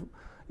solution even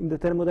in the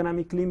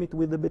thermodynamic limit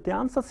with the Bethe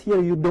ansatz.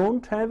 Here you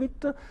don't have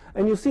it,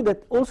 and you see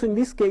that also in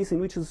this case, in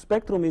which the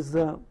spectrum is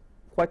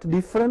quite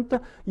different,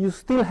 you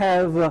still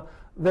have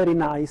very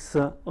nice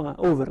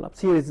overlaps.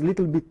 Here is a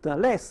little bit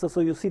less,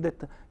 so you see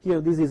that here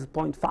this is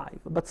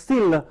 0.5, but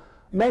still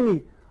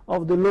many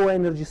of the low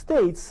energy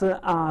states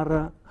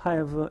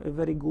have a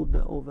very good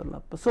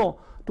overlap. So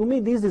to me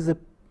this is a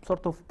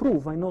sort of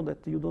proof. I know that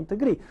you don't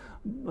agree,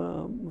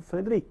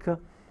 Frederic,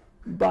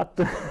 but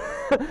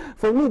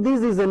for me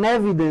this is an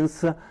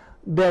evidence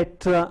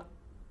that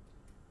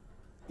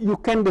you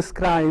can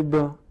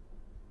describe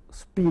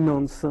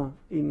spin-ons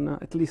in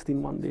at least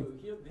in 1D. So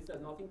here this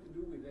has nothing to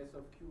do with S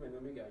of Q and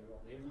omega. You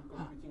are really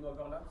computing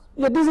overlaps?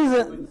 Yeah, this is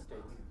a,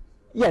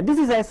 yeah, this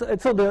is S,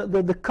 so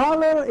the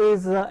color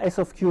is S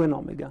of Q and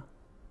omega.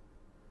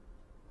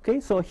 Okay,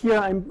 so here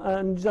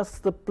I'm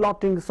just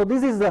plotting. So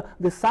this is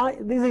this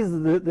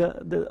is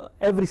the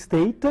every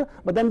state,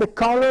 but then the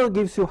color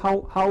gives you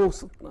how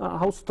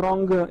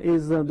strong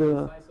is the.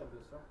 The size of the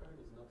circle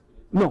is not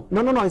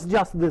related. No. It's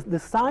just the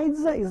size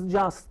is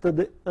just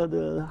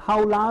the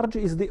how large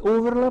is the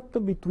overlap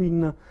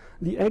between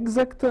the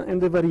exact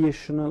and the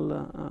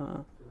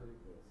variational.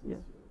 Yeah.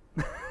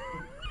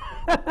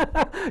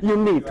 You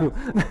need to.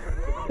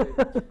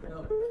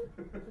 Now,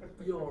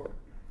 your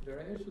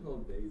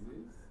variational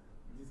basis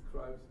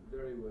describes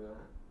very well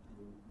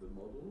the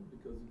model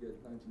because you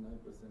get 99% of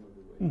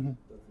the weight. Mm-hmm.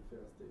 That's a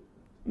fair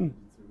statement.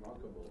 It's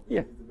remarkable.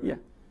 Yeah, It's a very, yeah.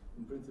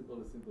 in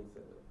principle, a simple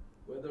setup.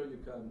 Whether you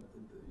can,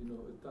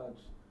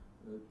 attach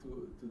to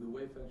the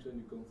wave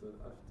function you consider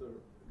after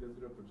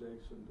Gaussian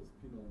projection the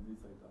spin on this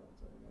I doubt.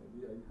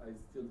 I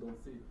still don't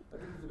see. I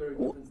think it's a very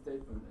different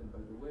statement. And by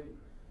the way,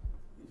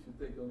 if you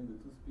take only the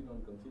 2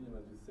 spin-on continuum,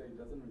 as you say, it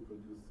doesn't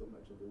reproduce so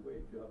much of the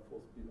weight. You have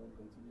 4 spin-on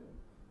continuum.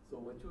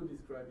 So what you're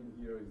describing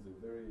here is a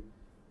very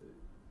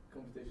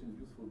computation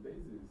useful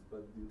basis,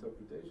 but the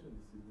interpretation,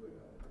 this is where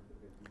I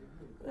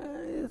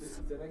disagree.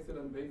 It's an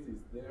excellent basis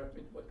there.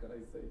 What can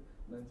I say?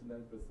 99%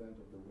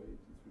 of the weight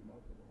is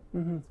remarkable.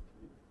 Mm-hmm.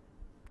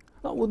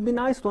 It would be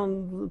nice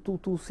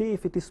to see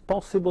if it is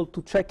possible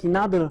to check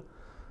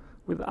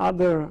with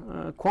other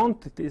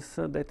quantities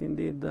that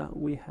indeed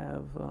we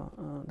have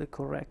the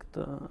correct.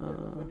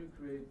 When you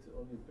create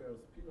only pair of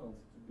spin-ons, it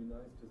would be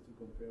nice just to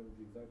compare with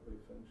the exact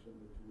wave function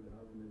that you would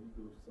have, and maybe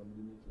go to some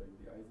limit like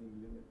the Ising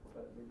limit.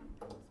 But maybe we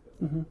can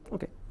discuss. Mm-hmm.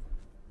 Okay,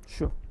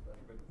 sure.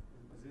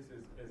 But this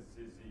is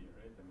SZZ,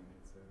 right? I mean,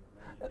 it's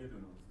you do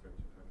not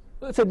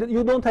structure. So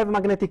you don't have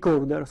magnetic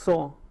order,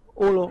 so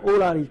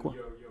all are equal.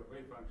 Your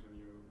wave function,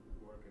 you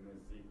work in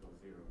SZ equals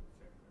 0,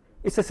 right?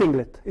 It's a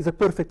singlet. It's a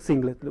perfect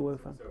singlet, the wave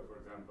function. So, for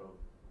example,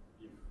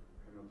 if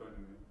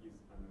Hamiltonian is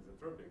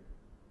anisotropic,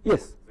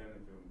 Yes. then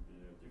it will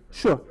be a different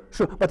Sure,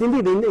 sure. But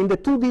indeed, in the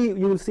 2D,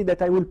 you will see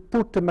that I will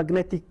put a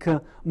magnetic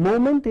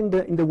moment in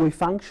the wave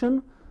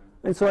function,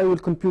 and so I will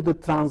compute the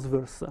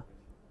transverse. Coming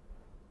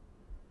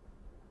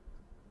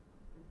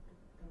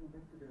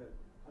back to the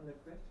other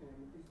question, I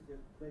mean, this is a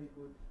very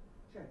good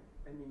check.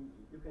 I mean,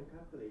 you can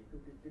calculate two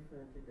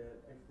differently the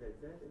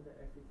SZZ and the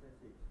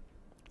SXSX.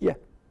 Yeah,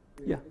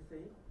 Do you yeah. have the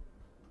same?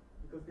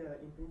 Because there are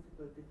in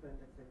principle different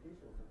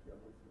excitations of your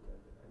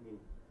I mean,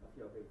 of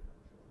your wave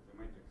function. The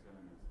matrix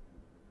elements.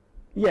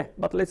 Yeah,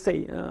 but let's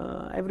say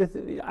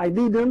everything. I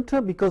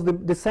didn't because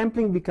the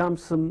sampling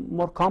becomes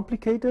more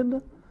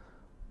complicated.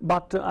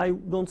 But I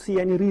don't see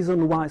any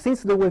reason why.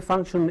 Since the wave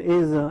function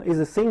is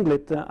a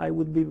singlet, I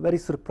would be very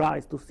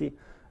surprised to see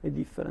a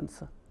difference.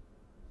 Question.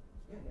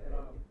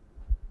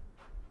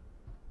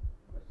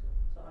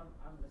 So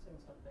I'm missing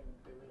something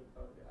trivial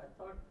probably. I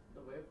thought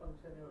the wave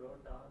function you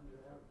wrote down, you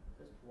have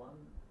just one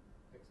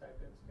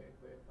excited state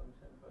wave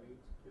function for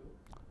each Q.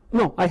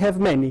 No, I have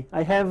many.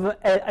 I have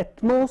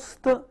at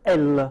most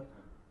L,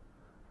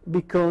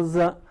 because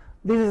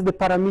this is the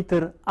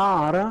parameter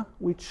R,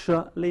 which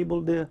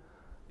label the,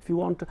 if you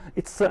want,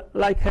 it's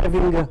like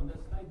having. On the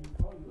slide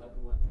before you had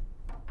one.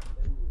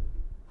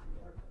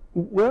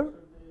 Where?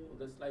 On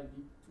the slide,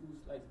 two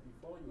slides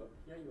before you have,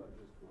 here you have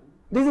just one.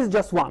 This is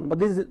just one, but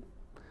this is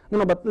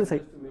no, but let's say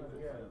Just to make it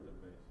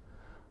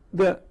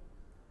the,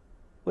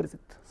 where is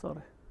it?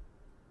 Sorry.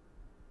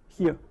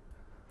 Here.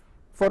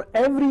 For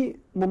every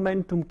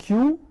momentum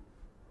Q,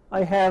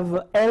 I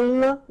have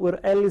L, where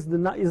L is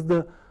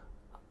the.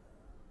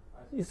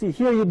 You see,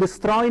 here you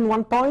destroy in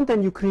one point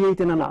and you create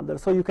in another.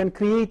 So you can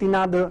create in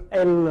other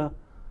L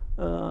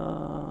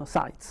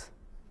sites.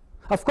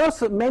 Of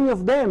course, many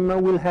of them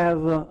will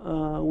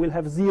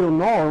have zero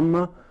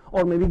norm,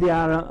 or maybe they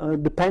are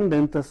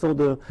dependent.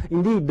 So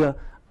indeed,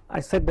 I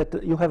said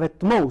that you have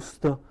at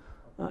most,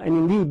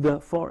 and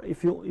indeed, for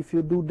if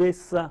you do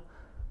this,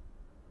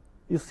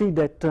 you see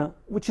that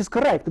which is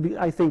correct,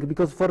 I think,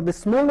 because for the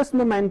smallest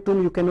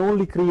momentum you can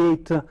only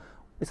create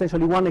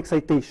essentially one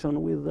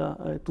excitation with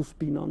two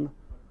spin-on.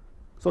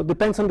 So it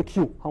depends on the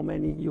Q, how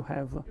many you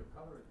have. Your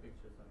color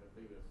pictures on the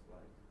previous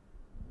slide,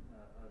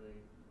 are they?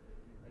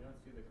 I don't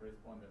see the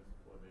correspondence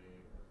for the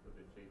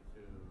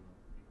J2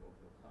 equal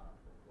to half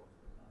or close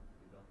to half.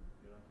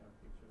 You don't have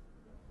pictures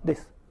of that?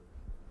 This.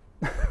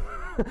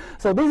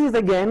 So this is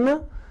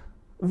again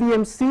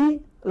VMC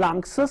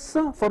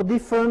Lanxess for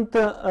different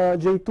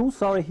J2.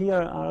 Sorry, here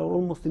are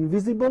almost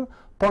invisible.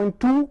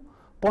 0.2,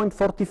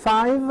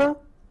 0.45.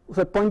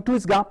 So 0.2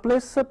 is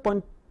gapless.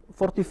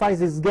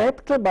 0.45 is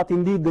gapped, but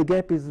indeed the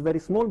gap is very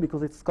small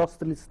because it's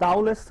costly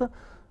stowless.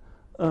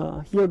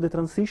 Here the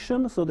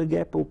transition, so the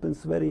gap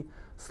opens very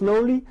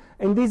slowly.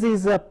 And this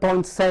is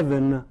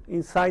 0.7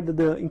 inside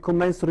the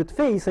incommensurate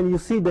phase, and you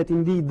see that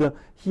indeed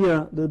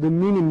here the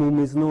minimum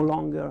is no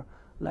longer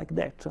like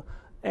that.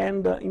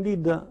 And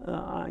indeed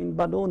in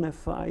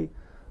Badonef I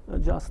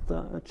just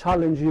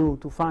challenge you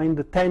to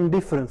find 10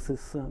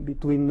 differences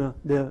between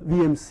the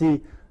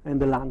VMC and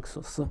the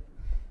Lanxess.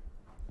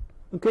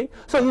 Okay,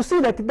 so you see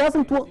that it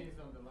doesn't work.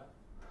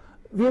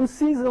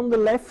 VMC is on the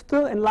left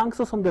and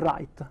Lanxess on the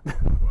right.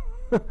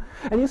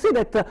 And you see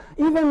that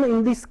even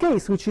in this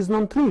case, which is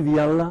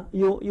non-trivial,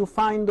 you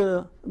find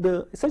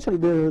essentially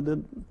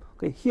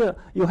okay, here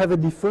you have a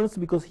difference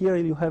because here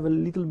you have a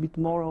little bit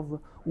more of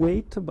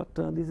weight, but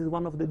this is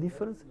one of the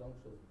differences.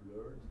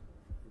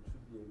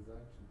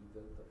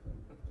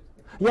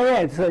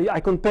 Yeah,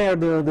 I compare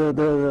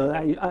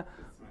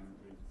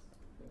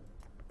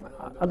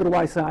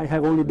otherwise I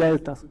have only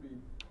deltas.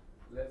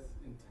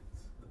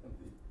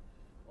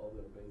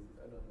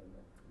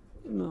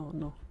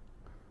 No.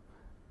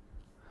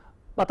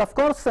 But of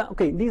course,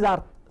 okay, these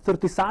are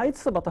 30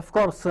 sites, but of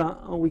course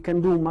we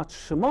can do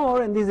much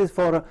more, and this is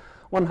for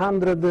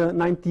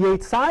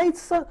 198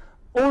 sites,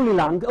 only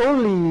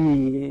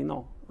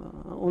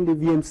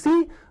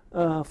VMC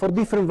for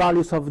different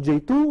values of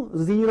J2,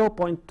 0,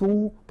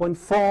 0.2,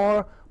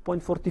 0.4,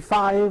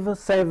 0.45,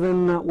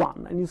 7,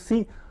 1, and you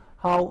see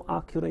how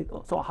accurate,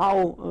 so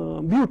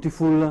how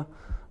beautiful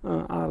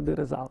are the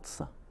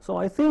results. So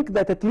I think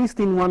that at least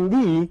in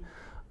 1D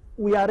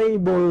we are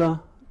able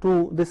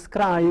to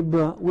describe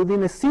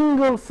within a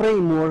single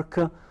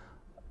framework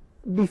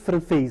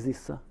different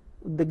phases,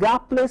 the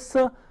gapless,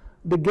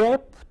 the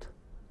gapped,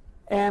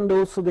 and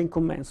also the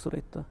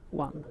incommensurate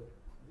one.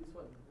 This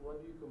one,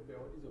 what do you compare?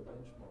 What is your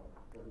benchmark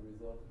for the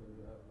result when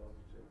you have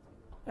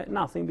large J2?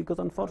 Nothing, because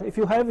unfortunately, if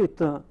you have it,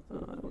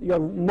 you are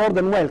more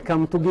than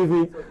welcome to give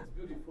me. So it's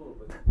beautiful,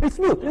 but it's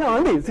beautiful. No,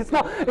 it is. It's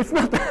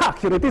not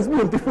accurate. It's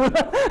beautiful.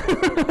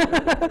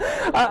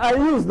 I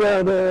use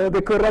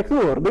the correct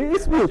word.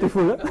 It's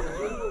beautiful.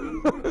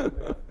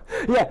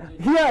 Yeah,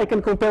 here I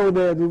can compare with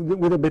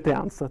the Bethe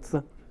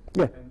ansatz.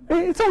 Yeah,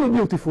 it's only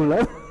beautiful.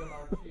 Time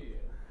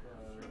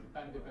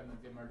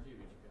dependent MRG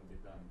which can be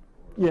done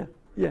for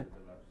Yeah.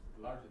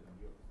 larger than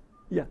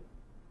yours.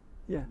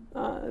 Yeah.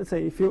 Say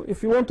if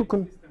you want to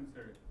Systems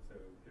are so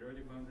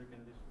periodic boundary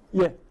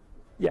conditions.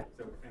 Yeah.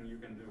 So and you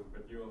can do,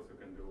 but you also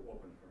can do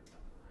open, for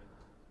example, right?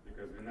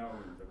 Because we know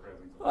in the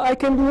presence of I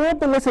can do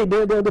open, let's say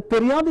the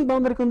periodic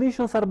boundary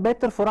conditions are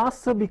better for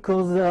us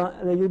because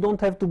you don't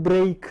have to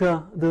break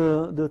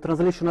the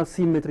translational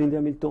symmetry in the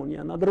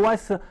Hamiltonian.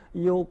 Otherwise,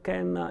 you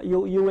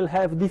will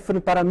have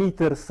different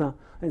parameters.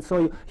 And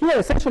so here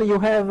essentially you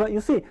have,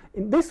 you see,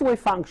 in this wave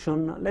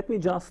function, let me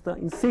just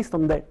insist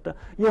on that,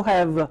 you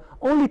have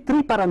only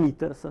 3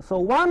 parameters. So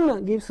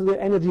one gives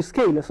the energy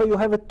scale, so you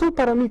have a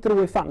 2-parameter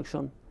wave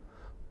function,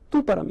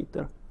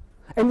 2-parameter.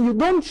 And you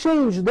don't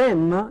change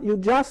them, you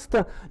just,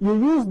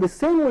 you use the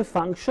same wave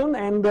function,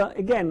 and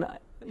again,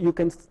 you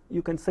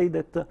can say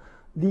that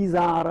these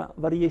are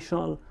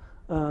variational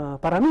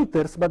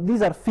parameters, but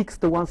these are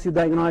fixed once you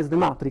diagonalize the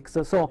matrix.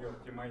 So you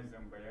optimize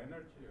them by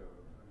energy, or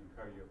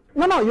how you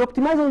optimize? No, you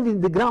optimize only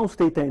the ground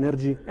state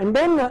energy, and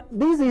then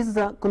this is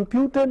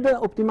computed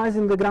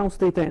optimizing the ground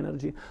state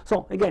energy.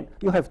 So again,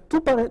 you have two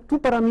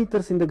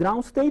parameters in the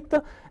ground state,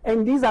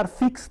 and these are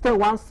fixed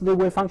once the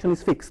wave function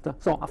is fixed.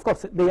 So of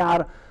course they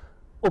are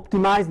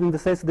optimized in the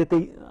sense that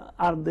they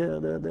are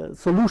the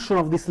solution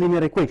of this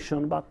linear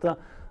equation, but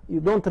you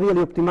don't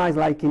really optimize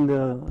like in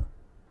the,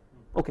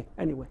 okay,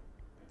 anyway.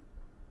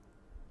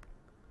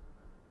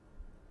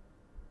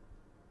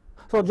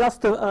 So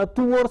just 2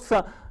 words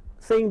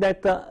saying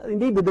that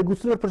indeed the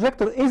Gutzwiller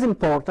projector is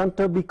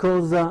important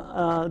because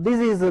this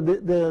is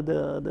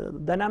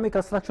the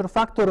dynamical structure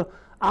factor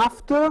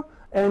after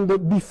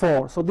and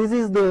before. So this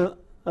is the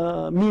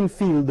mean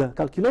field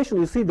calculation.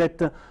 You see that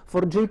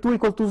for J2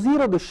 equal to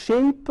 0, the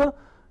shape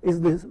is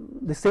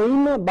the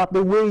same, but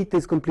the weight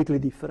is completely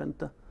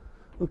different.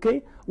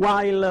 Okay?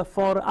 While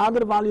for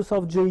other values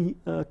of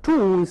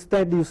J2,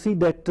 instead you see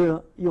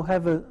that you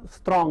have a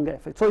strong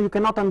effect. So you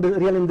cannot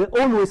really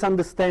always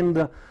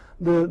understand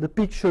the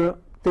picture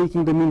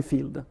taking the mean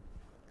field.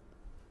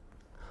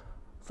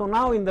 So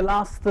now in the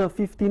last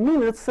 15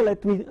 minutes,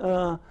 let me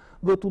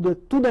go to the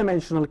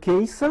 2-dimensional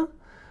case.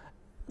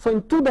 So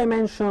in 2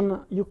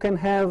 dimensions, you can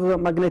have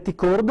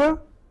magnetic order.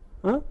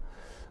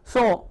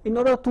 So in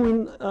order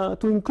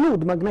to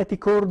include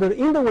magnetic order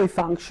in the wave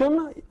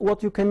function,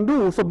 what you can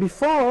do, so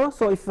before,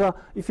 so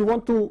if you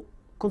want to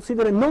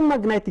consider a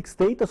non-magnetic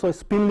state, so a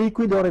spin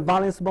liquid or a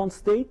valence bond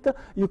state,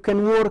 you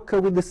can work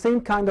with the same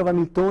kind of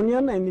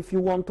Hamiltonian, and if you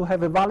want to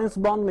have a valence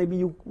bond, maybe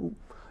you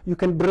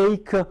can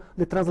break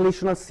the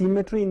translational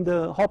symmetry in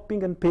the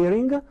hopping and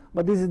pairing,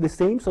 but this is the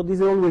same, so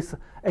this is always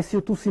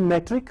SU2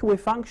 symmetric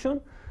wave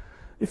function.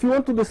 If you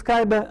want to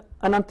describe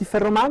an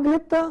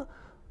antiferromagnet,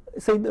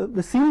 say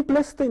the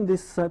simplest in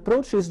this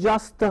approach is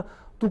just to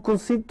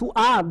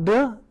add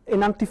an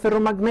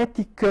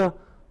antiferromagnetic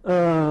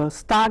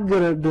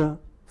staggered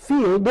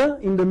field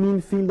in the mean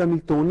field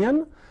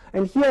Hamiltonian,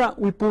 and here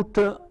we put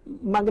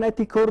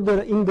magnetic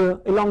order in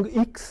along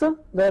x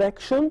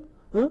direction.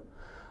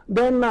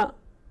 Then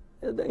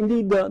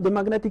indeed the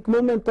magnetic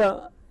moment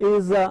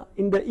is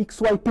in the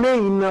xy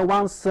plane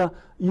once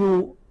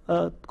you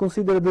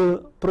consider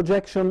the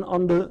projection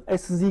on the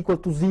S equal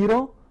to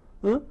 0,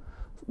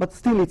 but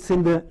still it's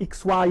in the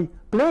xy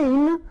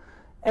plane.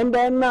 And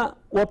then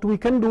what we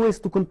can do is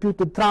to compute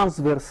the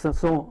transverse,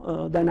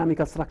 so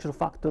dynamical structure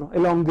factor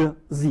along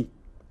z.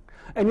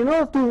 And in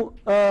order to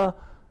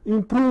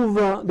improve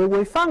the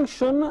wave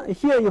function,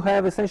 here you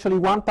have essentially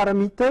 1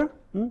 parameter.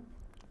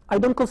 I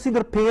don't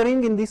consider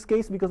pairing in this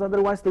case because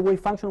otherwise the wave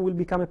function will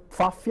become a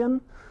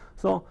Pfaffian.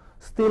 So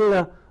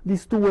still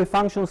these 2 wave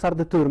functions are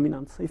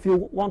determinants. If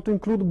you want to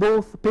include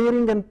both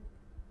pairing and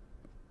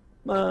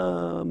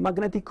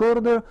magnetic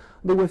order,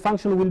 the wave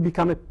function will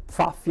become a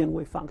Pfaffian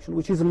wave function,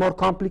 which is more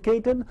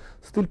complicated,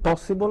 still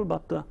possible,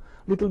 but a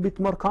little bit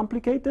more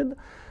complicated.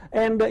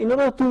 And in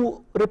order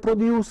to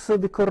reproduce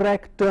the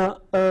correct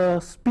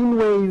spin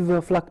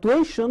wave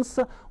fluctuations,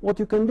 what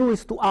you can do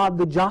is to add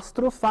the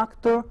Jastrow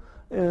factor,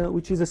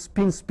 which is a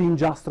spin-spin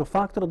Jastrow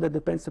factor that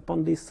depends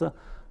upon this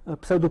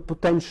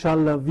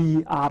pseudo-potential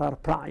VRR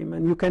prime.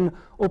 And you can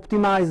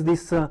optimize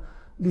this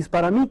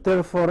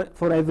parameter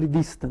for every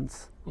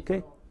distance. Okay?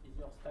 Is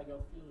your stagger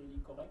field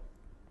really correct?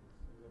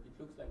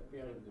 It looks like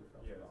pairing the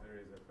first Yes, one. there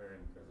is a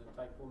pairing. There's a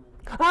typo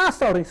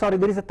maybe. Sorry,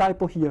 there is a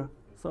typo here.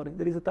 Sorry,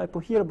 there is a typo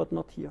here, but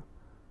not here.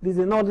 This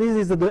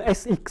is the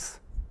SX.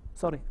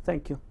 Sorry,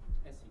 thank you.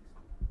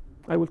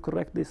 SX. I will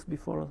correct this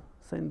before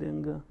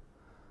sending the...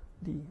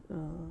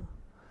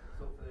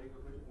 So, Federico,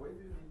 why do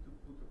you need to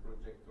put a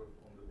projector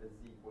on the S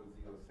equals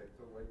 0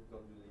 sector? Why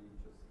don't you leave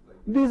it just like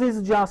This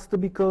is just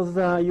because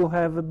you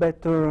have a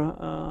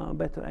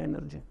better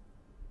energy.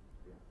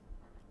 Yeah.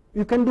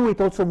 You can do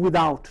it also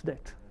without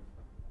that.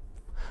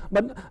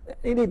 But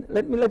indeed,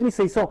 let me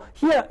say, so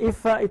here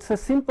if it's a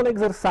simple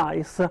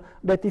exercise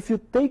that if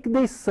you take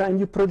this and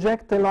you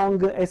project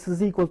along S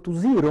is equal to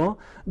 0,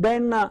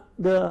 then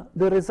the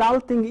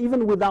resulting,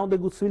 even without the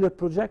Gutzwiller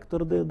projector,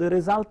 the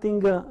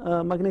resulting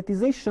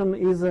magnetization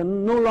is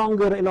no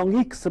longer along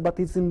x, but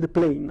it's in the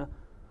plane.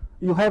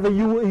 You have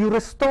you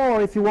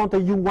restore, if you want, a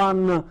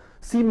U1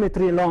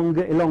 symmetry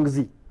along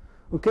z.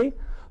 Okay?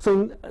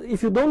 So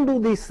if you don't do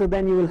this,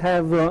 then you will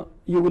have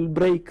you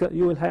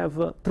will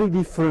have 3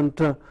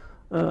 different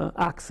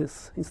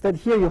axes. Instead,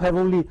 here you have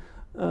only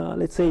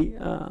let's say,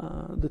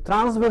 the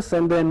transverse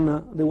and then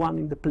the one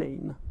in the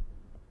plane.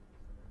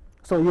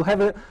 So you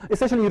have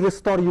essentially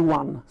restore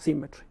U1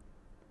 symmetry.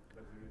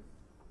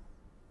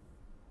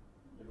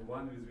 But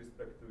U1 with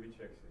respect to which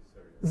axis?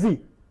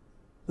 Sorry.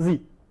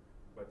 Z.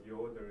 But your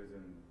order is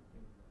in.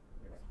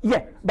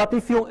 Yeah, but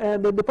if you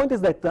the point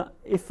is that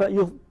if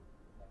you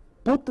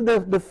put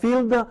the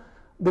field,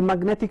 the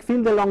magnetic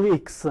field along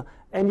X,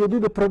 and you do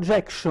the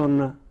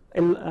projection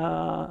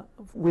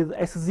with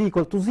SZ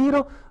equal to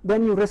 0,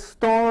 then you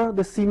restore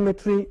the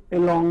symmetry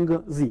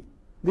along Z.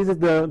 This is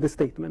the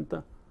statement.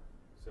 So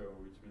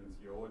which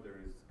means your order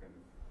is kind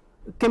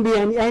of. Can be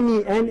any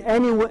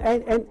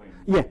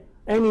yeah,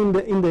 any in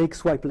the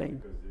XY plane.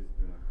 Because these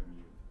do not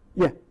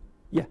commute.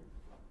 Yeah.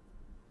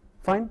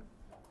 Fine.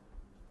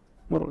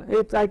 More or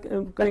less. I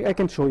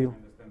can show you. I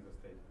understand the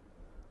statement.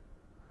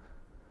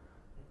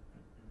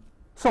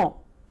 So,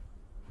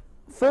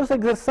 first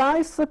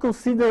exercise,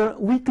 consider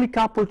weakly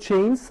coupled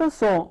chains.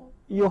 So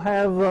you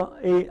have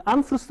an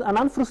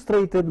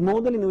unfrustrated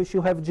model in which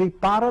you have J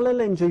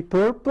parallel and J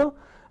perp,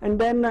 and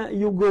then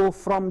you go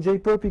from J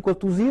perp equal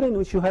to 0 in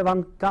which you have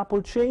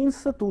uncoupled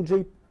chains to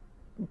J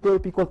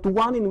perp equal to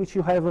 1 in which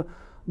you have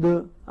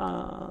the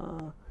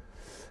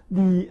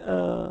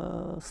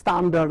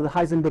standard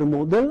Heisenberg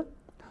model.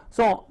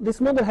 So this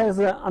model has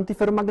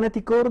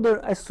antiferromagnetic order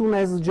as soon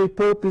as J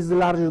perp is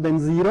larger than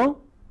 0.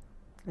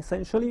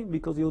 Essentially,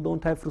 because you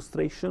don't have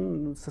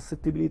frustration,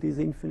 susceptibility is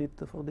infinite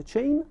for the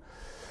chain.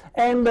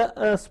 And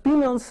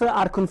spinons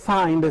are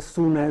confined as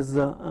soon as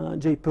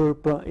J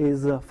perp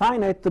is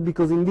finite,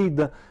 because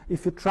indeed,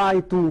 if you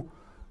try to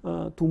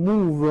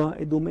move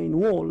a domain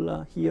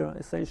wall here,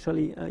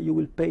 essentially you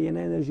will pay an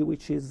energy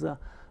which is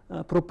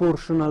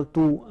proportional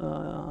to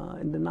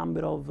the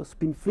number of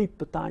spin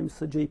flip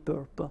times J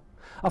perp.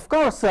 Of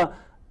course,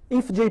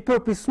 if J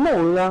perp is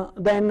small,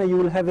 then you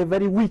will have a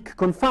very weak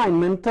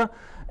confinement.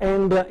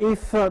 And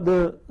if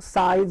the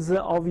size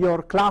of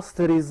your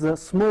cluster is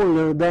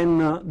smaller than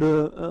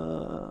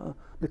the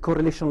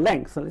correlation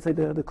length, let's say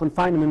the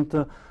confinement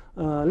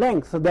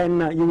length,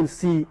 then you will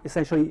see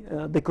essentially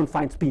the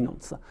confined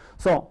spinons.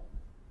 So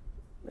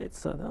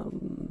it's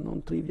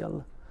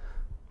non-trivial.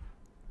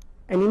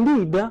 And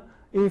indeed,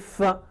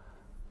 if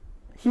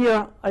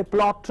here I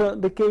plot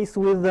the case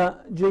with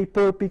J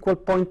perp equal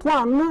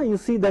 0.1, you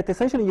see that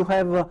essentially you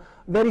have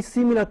very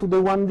similar to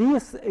the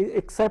 1D,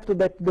 except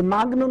that the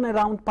magnon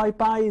around pi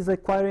pi is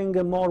acquiring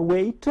more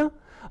weight.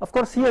 Of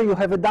course, here you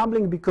have a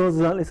doubling because,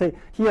 let's say,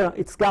 here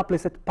it's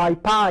gapless at pi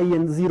pi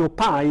and 0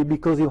 pi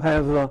because you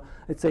have,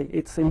 let's say,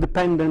 it's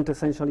independent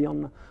essentially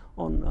on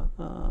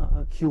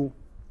Q.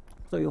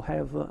 So you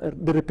have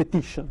the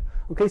repetition.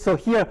 Okay, so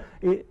here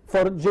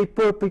for J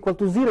perp equal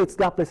to 0, it's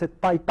gapless at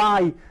pi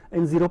pi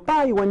and 0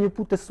 pi. When you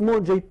put a small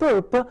J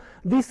perp,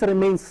 this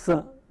remains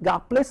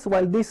gapless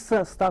while this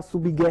starts to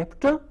be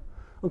gapped.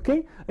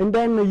 Okay, and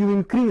then you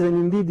increase, and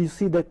indeed you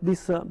see that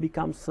this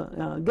becomes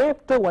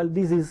gapped while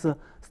this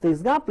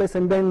stays gapless,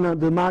 and then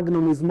the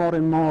magnum is more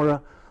and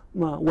more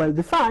well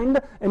defined,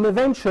 and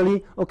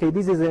eventually, okay,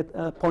 this is at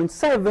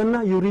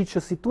 0.7, you reach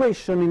a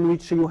situation in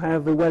which you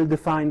have a well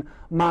defined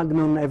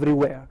magnum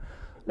everywhere.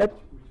 Which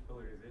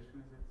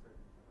polarization is it?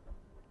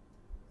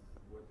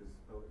 What is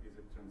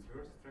it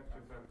transverse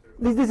structure factor?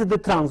 This is the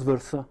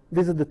transverse.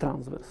 This is the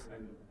transverse.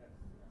 And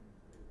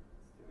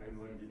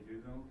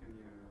longitudinal, can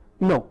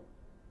you? No.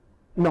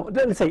 No,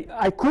 let's say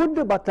I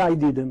could, but I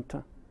didn't.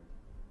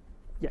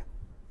 Yeah.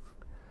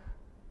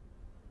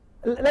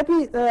 Let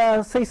me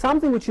say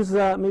something which is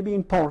maybe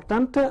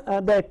important,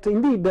 that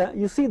indeed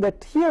you see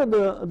that here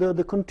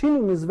the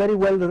continuum is very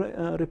well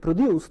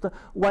reproduced,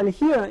 while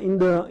here in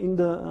the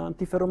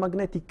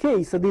antiferromagnetic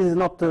case, this is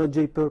not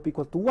J perp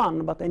equal to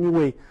 1, but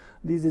anyway,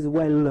 this is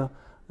well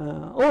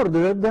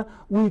ordered.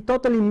 We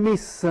totally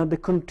miss the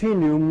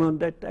continuum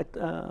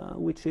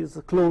which is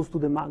close to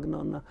the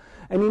magnon.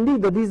 And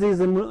indeed, this is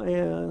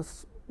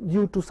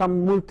due to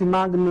some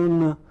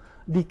multi-magnon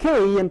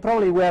decay, and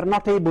probably we are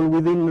not able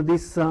within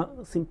this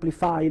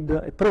simplified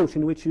approach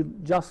in which you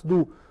just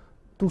do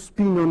two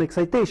spinon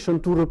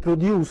excitation to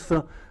reproduce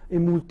a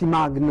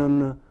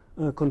multi-magnon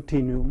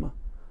continuum.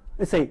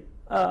 Let's say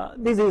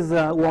this is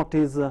what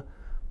is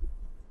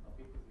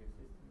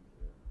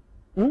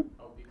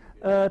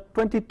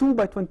 22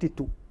 by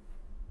 22.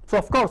 So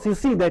of course you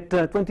see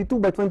that 22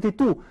 by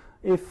 22,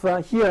 if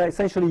here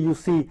essentially you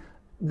see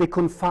the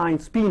confined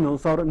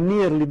spinons or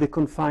nearly the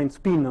confined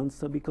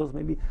spinons, because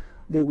maybe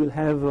they will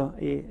have So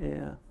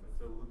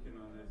looking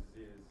on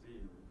SZ,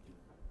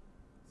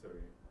 sorry,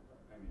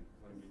 I mean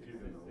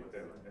longitudinal,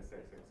 whatever,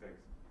 SXXX,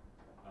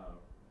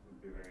 would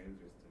be very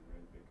interesting,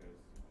 right? Because it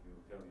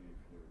will tell you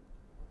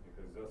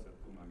because those are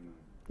two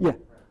magnons. Yeah,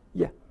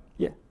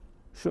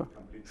 sure.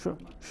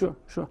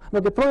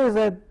 But the problem is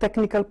a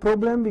technical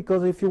problem,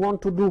 because if you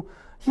want to do,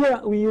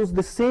 here we use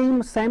the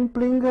same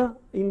sampling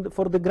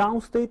for the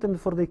ground state and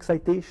for the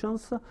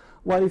excitations,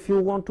 while if you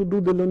want to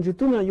do the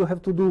longitudinal, you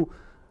have to do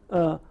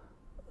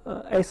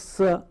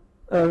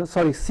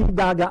C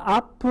daga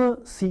up,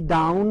 C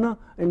down,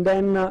 and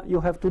then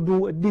you have to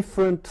do a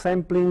different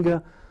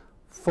sampling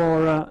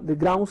for the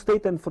ground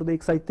state and for the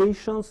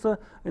excitations,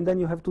 and then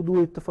you have to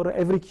do it for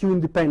every Q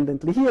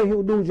independently. Here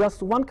you do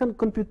just one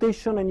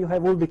computation and you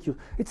have all the Qs.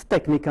 It's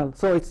technical,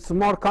 so it's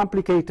more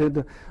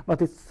complicated,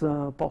 but it's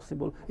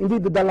possible.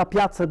 Indeed, Dalla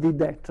Piazza did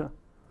that. This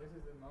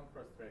is a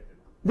non-frustrated.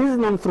 This is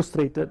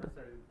non-frustrated.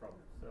 Non-frustrated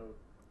problem, so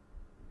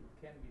it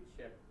can be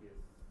checked with.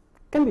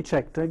 Can be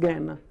checked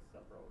again. Approach.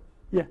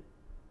 Yeah,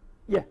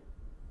 yeah,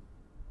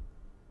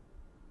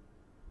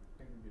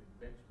 Can be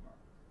benchmark.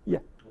 yeah,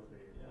 For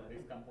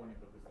this component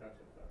of the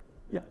structure.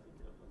 yeah,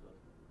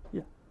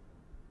 yeah.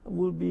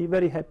 We'll be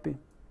very happy.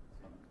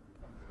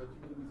 But you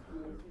can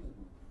experience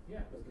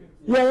Yeah. Okay.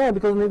 Yeah,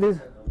 because it is.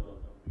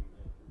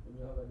 when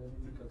you have an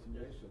energy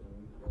continuation, I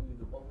mean, only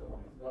the bottom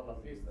is Well,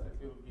 at least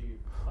it will give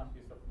some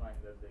peace of mind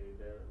that we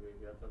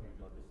are talking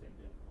about the same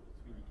thing.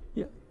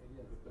 Yeah.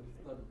 yes, but it's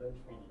not a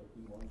benchmark like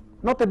in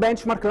 1D. Not a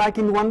benchmark like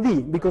in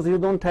 1D, because you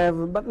don't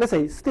have, but let's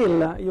say,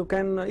 still, you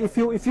can, if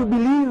you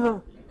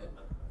believe,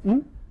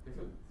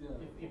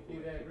 If they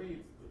agree,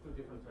 it's two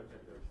different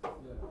trajectories.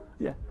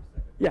 yeah,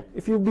 yeah,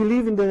 if you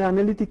believe in the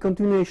analytic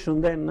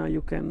continuation, then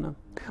you can.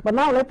 But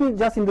now let me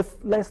just in the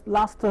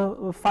last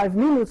 5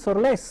 minutes or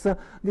less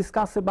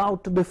discuss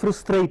about the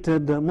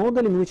frustrated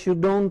model in which you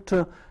don't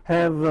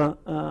have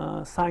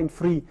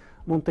sign-free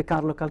Monte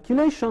Carlo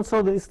calculation.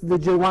 So this is the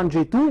J1,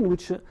 J2, in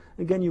which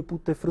again you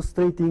put a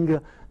frustrating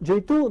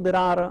J2. There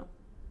are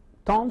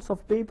tons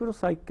of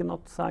papers. I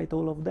cannot cite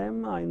all of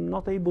them. I'm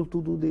not able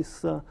to do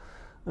this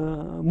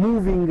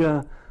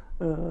moving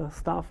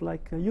stuff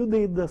like you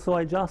did. So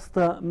I just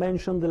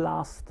mentioned the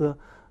last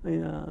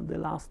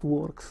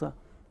works.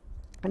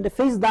 And the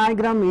phase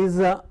diagram is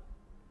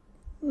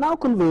now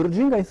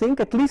converging, I think,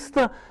 at least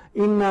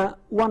in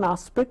one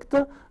aspect,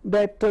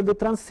 that the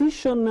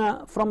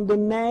transition from the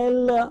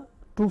NEL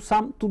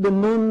to the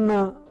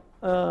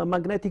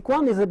non-magnetic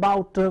one is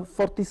about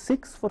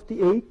 46,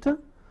 48.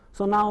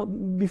 So now,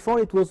 before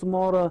it was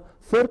more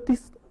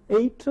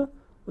 38,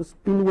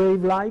 spin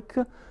wave-like.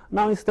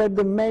 Now instead,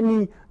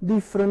 many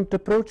different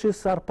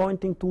approaches are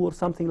pointing towards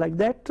something like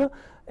that.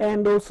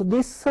 And also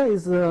this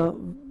is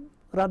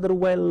rather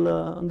well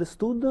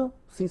understood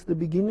since the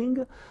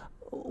beginning.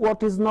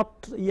 What is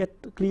not yet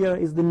clear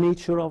is the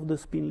nature of the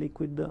spin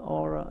liquid,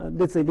 or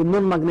let's say the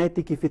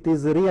non-magnetic, if it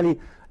is really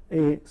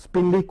a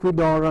spin liquid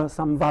or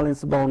some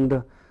valence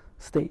bond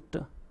state.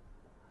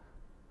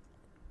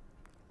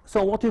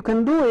 So what you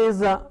can do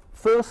is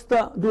first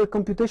do a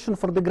computation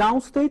for the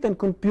ground state and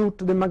compute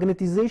the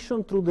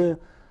magnetization through the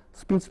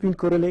spin-spin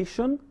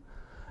correlation.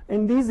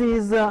 And this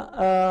is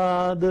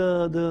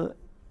the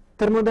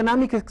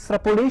thermodynamic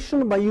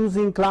extrapolation by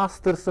using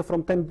clusters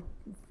from 10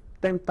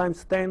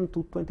 times 10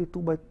 to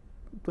 22 by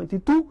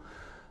 22.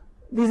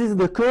 This is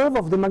the curve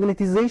of the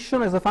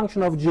magnetization as a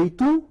function of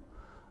J2.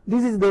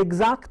 This is the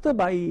exact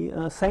by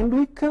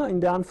Sandwick in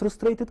the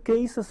unfrustrated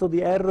case, so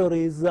the error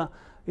is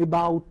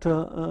about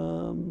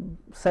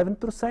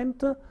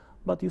 7%,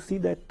 but you see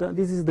that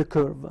this is the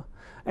curve.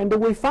 And the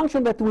wave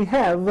function that we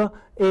have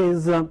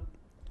is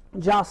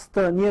just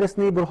nearest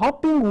neighbor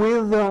hopping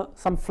with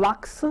some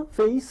flux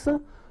phase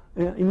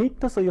in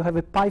it, so you have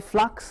a pi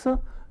flux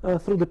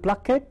through the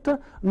plaquette,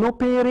 no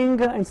pairing,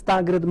 and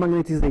staggered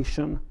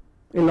magnetization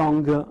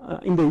along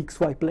in the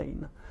xy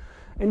plane.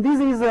 And this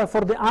is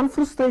for the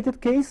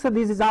unfrustrated case.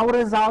 This is our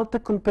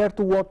result compared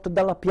to what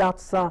Dalla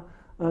Piazza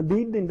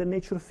did in the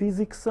nature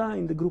physics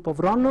in the group of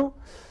Ronno.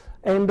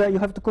 And you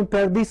have to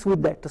compare this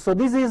with that. So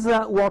this is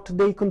what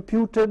they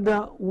computed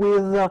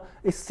with a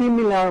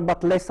similar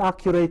but less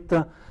accurate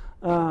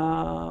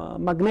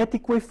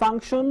magnetic wave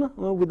function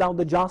without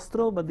the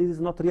Jastro, but this is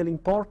not really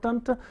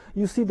important.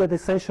 You see that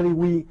essentially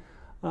we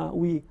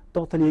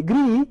totally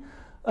agree.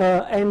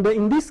 And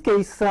in this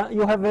case,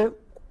 you have a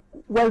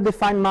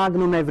well-defined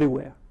magnum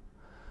everywhere.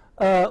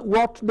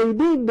 What they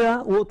did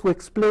to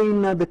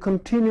explain the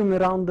continuum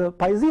around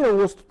pi 0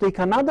 was to take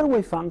another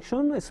wave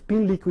function, a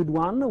spin liquid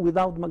one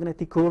without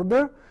magnetic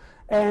order,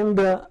 and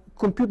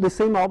compute the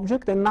same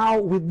object. And now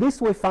with this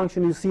wave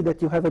function, you see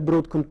that you have a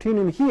broad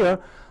continuum here,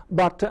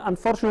 but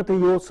unfortunately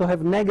you also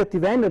have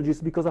negative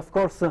energies, because of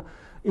course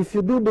if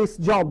you do this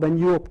job and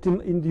you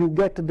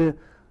get the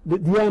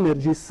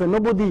energies,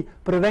 nobody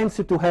prevents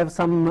you to have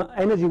some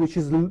energy which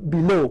is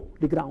below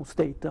the ground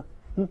state.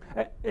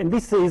 And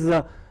this is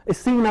a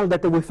signal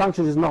that the wave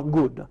function is not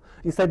good.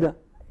 Instead,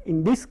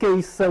 in this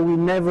case, we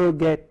never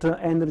get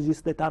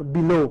energies that are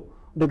below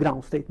the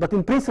ground state. But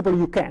in principle,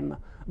 you can,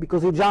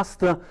 because you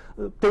just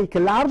take a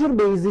larger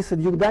basis,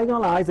 you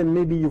diagonalize, and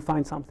maybe you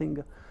find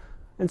something.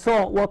 And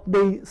so what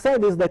they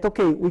said is that,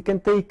 okay, we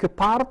can take a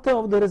part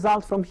of the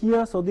result from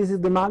here, so this is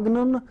the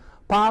magnum,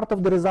 part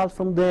of the result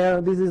from there,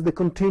 this is the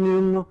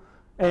continuum,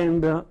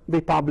 and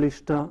they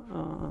published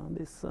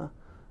this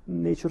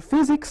Nature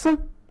Physics.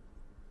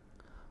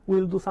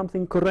 We'll do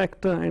something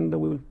correct, and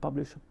we will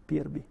publish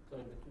PRB. Sorry, but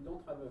you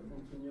don't have a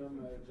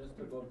continuum just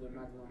above the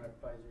magnum at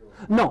pi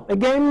 0? No,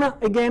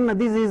 again,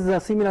 this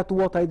is similar to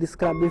what I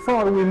described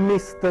before. We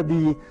missed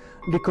the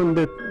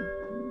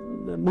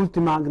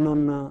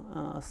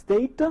multi-magnum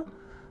state.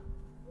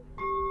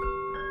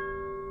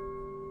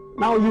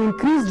 now you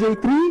increase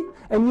J3,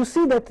 and you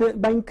see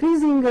that by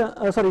increasing,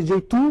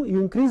 J2, you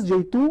increase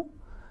J2,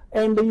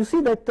 and you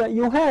see that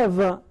you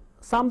have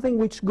something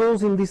which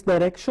goes in this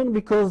direction,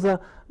 because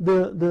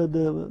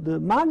the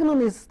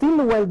magnon is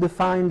still well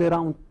defined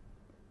around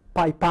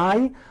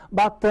pi,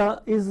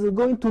 but is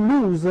going to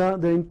lose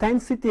the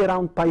intensity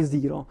around pi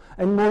 0.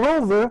 And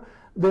moreover,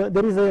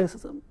 there is a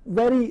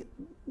very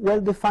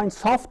well-defined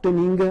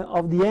softening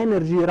of the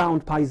energy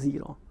around pi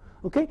 0.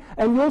 Okay?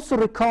 And you also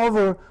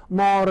recover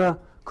more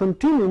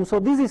continuum. So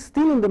this is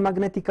still in the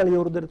magnetically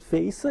ordered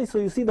phase. So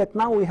you see that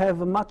now we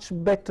have a much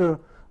better,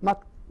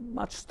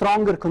 much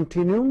stronger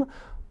continuum,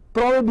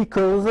 probably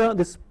because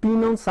the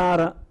spinons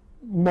are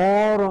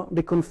more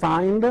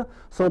deconfined,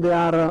 so they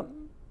are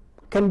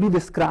can be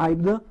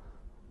described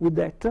with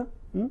that.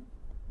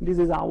 This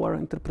is our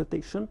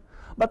interpretation.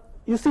 But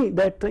you see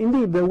that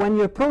indeed when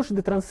you approach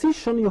the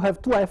transition, you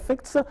have two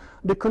effects.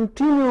 The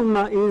continuum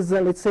is,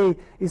 let's say,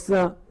 is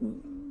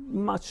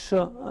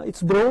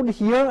it's broad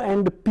here,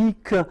 and the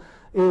peak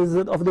is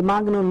of the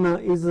magnon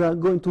is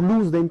going to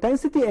lose the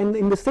intensity, and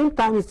in the same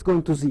time it's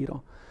going to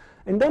 0.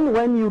 And then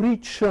when you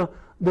reach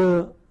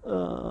the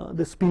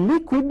spin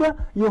liquid,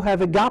 you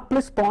have a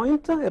gapless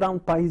point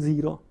around pi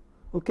 0.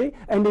 Okay?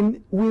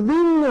 And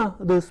within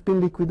the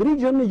spin liquid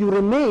region, you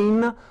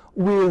remain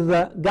with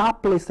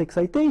gapless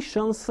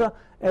excitations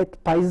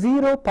at pi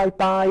 0,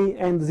 pi,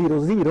 and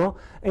 0, 0.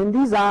 And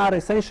these are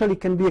essentially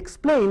can be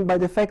explained by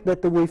the fact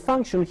that the wave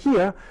function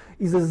here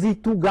is a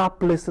Z2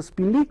 gapless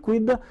spin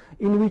liquid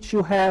in which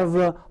you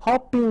have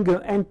hopping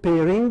and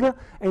pairing,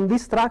 and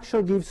this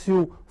structure gives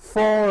you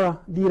 4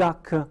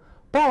 Dirac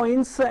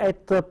points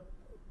at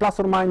plus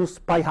or minus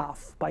pi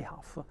half.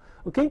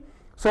 Okay?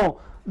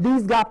 So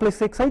these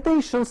gapless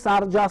excitations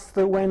are just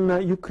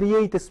when you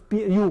create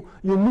you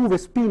move a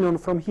spinon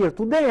from here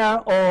to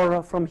there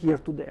or from here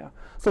to there.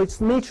 So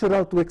it's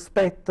natural to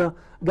expect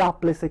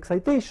gapless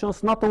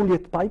excitations not only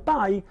at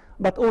pi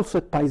but also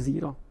at pi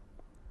 0.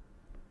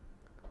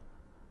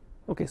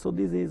 Okay, so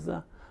this is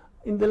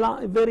in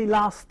the very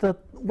last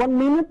 1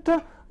 minute.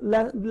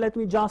 Let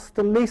me just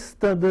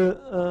list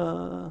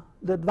the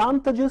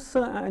advantages.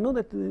 I know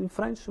that in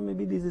French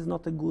maybe this is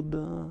not a good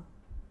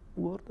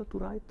word to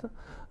write,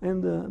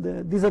 and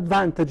the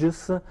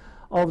disadvantages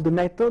of the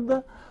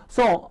method.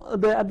 So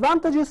the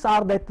advantages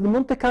are that the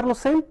Monte Carlo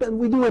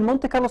we do a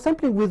Monte Carlo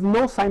sampling with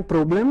no sign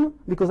problem,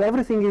 because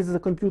everything is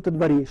computed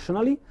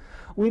variationally.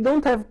 We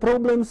don't have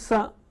problems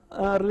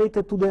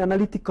related to the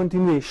analytic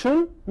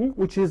continuation,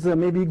 which is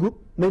maybe good,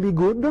 maybe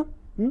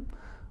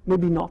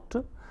not.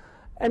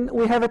 And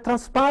we have a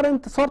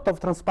transparent, sort of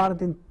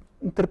transparent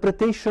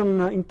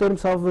interpretation in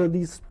terms of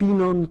these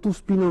two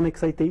spinon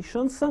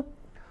excitations.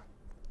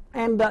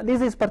 And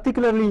this is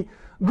particularly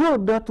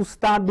good to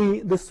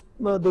study the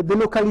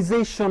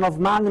localization of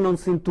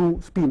magnons into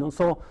spinon.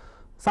 So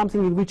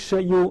something in which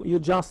you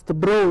just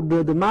broad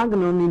the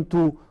magnon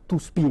into two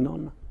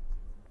spinon.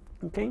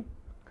 Okay?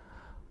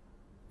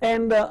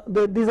 And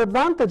the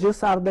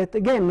disadvantages are that,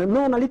 again,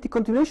 no analytic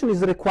continuation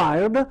is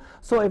required,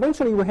 so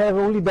eventually we have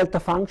only delta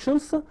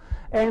functions,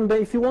 and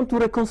if you want to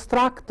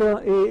reconstruct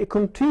a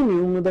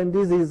continuum, then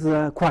this is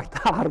quite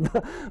hard,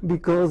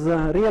 because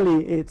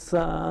really it's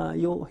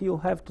you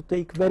have to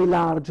take very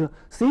large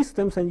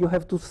systems, and you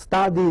have to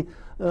study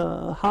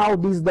how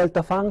these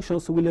delta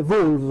functions will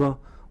evolve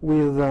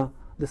with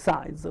the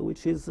size,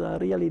 which is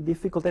really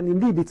difficult, and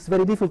indeed it's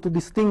very difficult to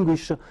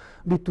distinguish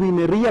between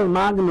a real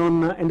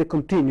magnon and a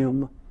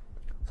continuum.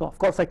 So of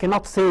course I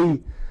cannot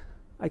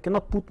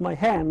put my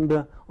hand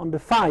on the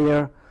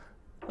fire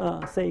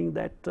saying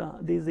that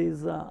this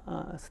is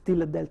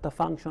still a delta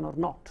function or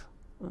not.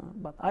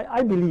 But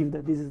I believe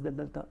that this is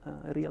the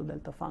real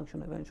delta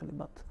function eventually.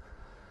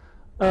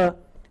 But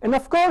and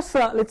of course,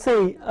 let's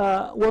say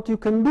what you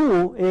can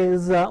do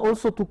is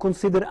also to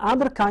consider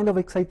other kind of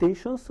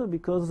excitations,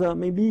 because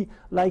maybe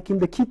like in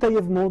the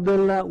Kitaev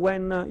model,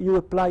 when you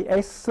apply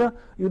S,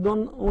 you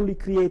don't only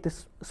create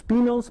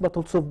spinons but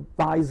also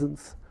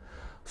bosons.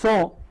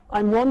 So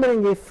I'm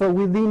wondering if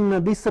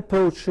within this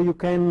approach you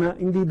can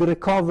indeed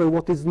recover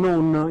what is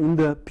known in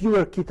the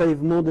pure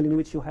Kitaev model, in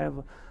which you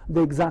have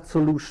the exact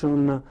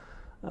solution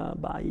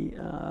by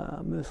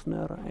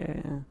Mössner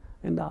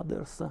and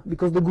others.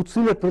 Because the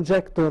Gutzwiller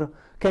projector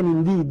can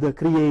indeed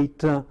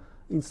create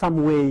in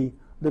some way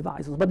the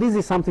bosons. But this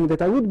is something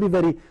that I would be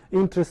very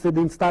interested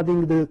in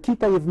studying, the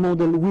Kitaev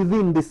model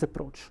within this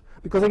approach.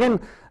 Because again,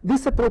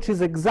 this approach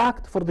is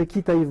exact for the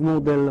Kitaev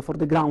model for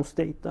the ground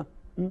state.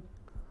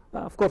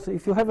 Of course,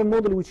 if you have a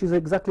model which is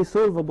exactly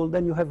solvable,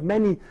 then you have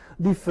many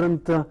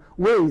different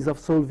ways of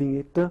solving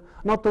it,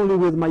 not only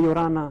with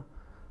Majorana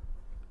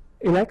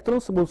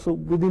electrons, but also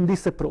within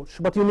this approach.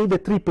 But you need a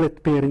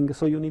triplet pairing,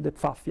 so you need a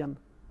Pfaffian.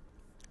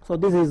 So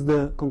this is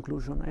the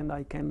conclusion, and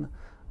I can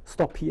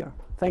stop here.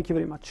 Thank you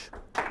very much.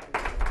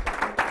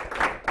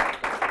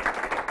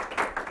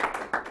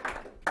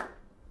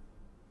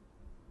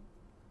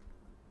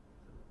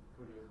 For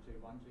your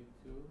J1,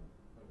 J2,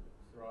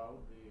 throughout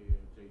the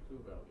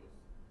J2 values,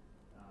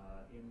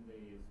 in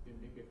the spin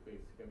decay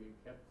phase, have you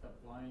kept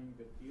applying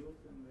the field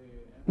in the...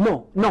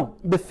 No, no,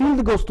 the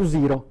field goes to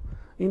 0.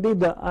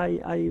 Indeed,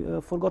 I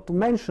forgot to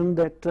mention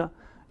that,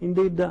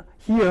 indeed,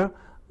 here,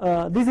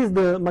 this is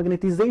the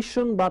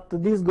magnetization, but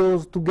this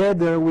goes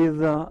together with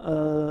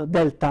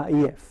delta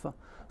EF.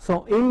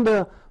 So in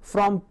the,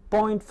 from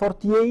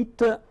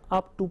 0.48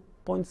 up to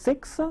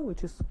 0.6,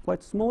 which is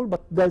quite small,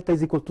 but delta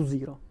is equal to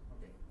 0.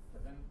 Okay,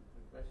 but then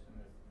the question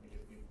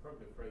is, you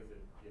probably phrased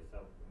it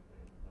yourself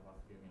in the last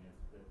few minutes,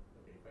 that,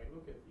 okay, if I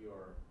look at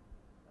your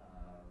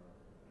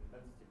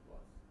intensity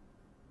plots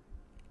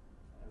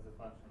as a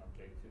function of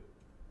J2,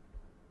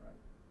 right?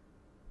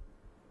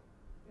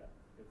 Yeah,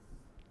 it's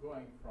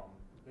going from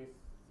this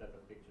set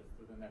of pictures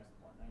to the next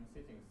one. I'm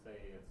sitting,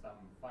 say, at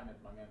some finite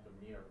momentum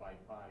near pi,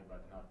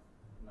 but not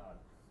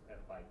at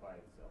pi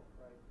itself,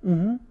 right?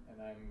 Mm-hmm. And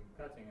I'm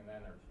cutting an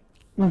energy.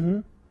 Mm-hmm.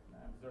 And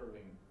I'm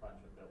observing a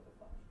bunch of delta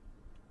functions.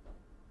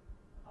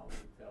 How do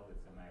you tell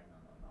it's a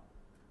magnon or not?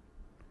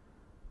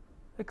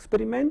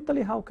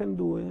 Experimentally, how can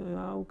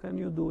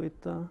you do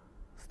it?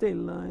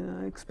 Still,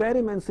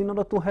 experiments, in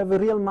order to have a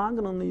real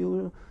magnon,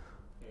 you...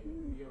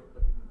 Okay,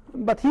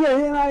 but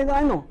here,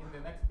 I know. in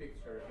the next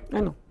picture, I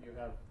know. you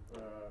have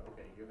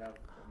you have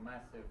a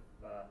massive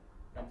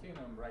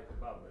continuum right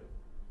above it,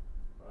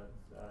 but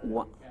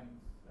you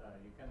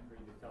can't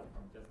really tell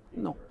from just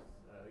pictures. No.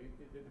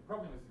 The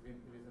problem is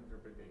with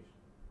interpretation.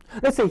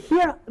 Let's say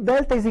here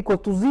delta is equal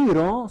to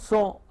 0,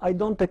 so I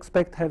don't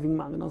expect having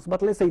magnons.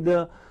 But let's say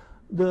the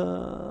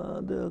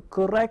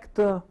correct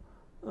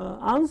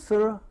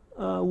answer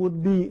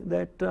would be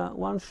that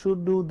one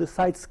should do the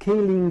side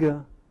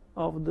scaling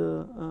of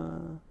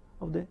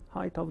the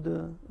height of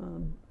the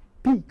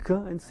peak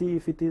and see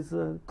if it is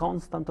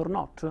constant or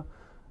not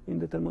in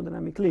the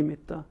thermodynamic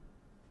limit.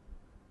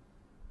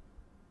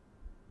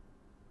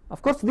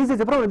 Of course, this is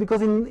a problem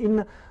because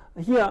in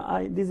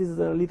here this is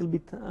a little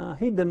bit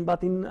hidden,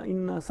 but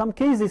in some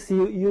cases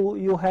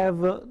you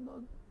have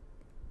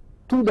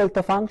two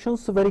delta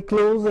functions very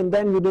close, and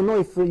then you don't know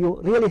if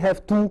you really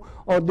have two,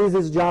 or this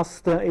is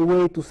just a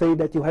way to say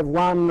that you have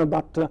one,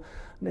 but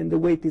then the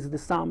weight is the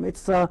sum.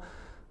 It's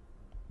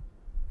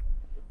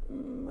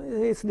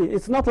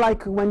not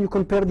like when you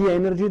compare the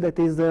energy that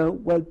is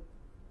well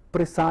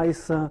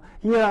precise.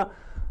 Here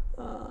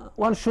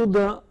one should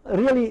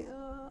really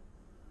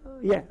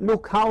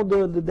look how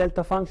the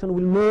delta function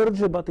will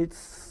merge, but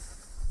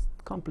it's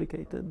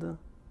complicated.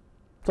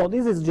 So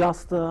this is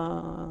just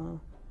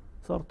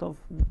sort of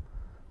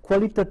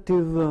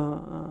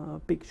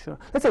qualitative picture.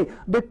 Let's say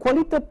the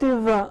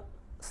qualitative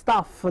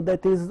stuff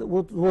that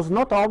was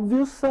not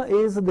obvious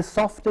is the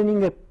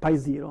softening at pi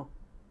 0.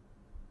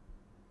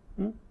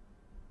 It's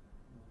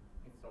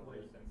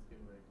obvious and still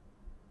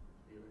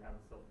you have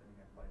softening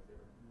at pi 0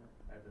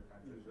 as a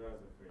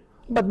transition.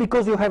 But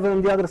because you have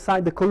on the other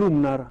side the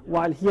columnar,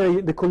 while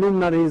here the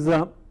columnar is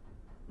a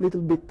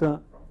little bit...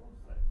 From both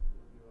sides,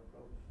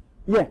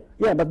 you approach.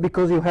 yeah, but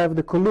because you have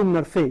the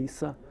columnar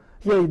phase.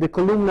 Here the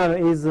columnar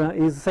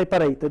is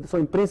separated, so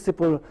in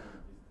principle,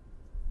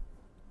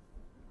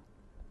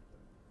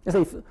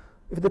 if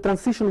the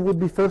transition would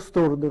be first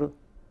order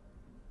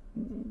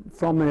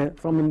from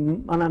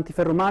an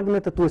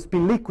antiferromagnet to a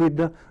spin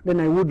liquid, then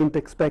I wouldn't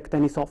expect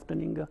any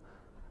softening.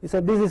 You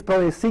said this is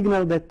probably a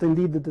signal that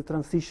indeed the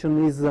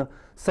transition is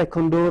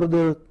second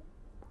order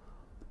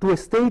to a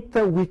state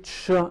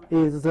which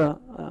is,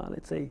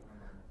 let's say,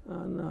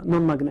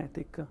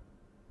 non-magnetic.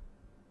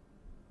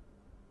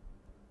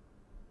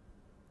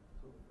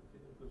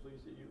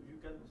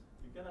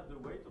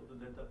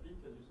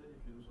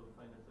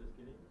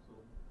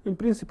 In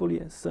principle,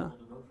 yes.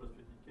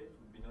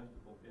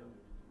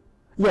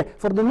 Yeah,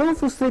 for the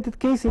non-frustrated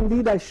case,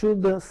 indeed, I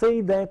should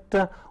say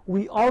that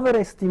we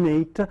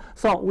overestimate.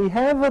 So we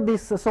have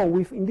this, so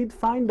we indeed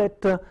find that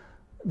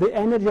the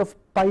energy of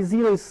pi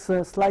 0 is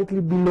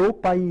slightly below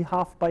pi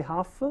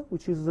half,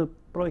 which is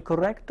probably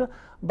correct,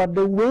 but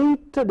the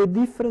weight, the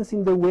difference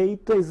in the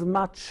weight is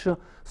much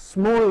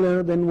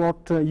smaller than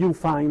what you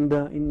find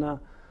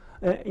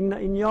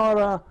in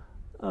your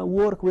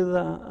work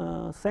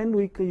with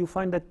Sandwick. You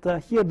find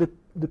that here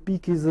the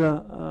peak is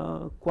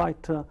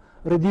quite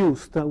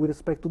reduced with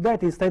respect to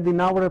that. Instead, in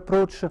our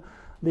approach,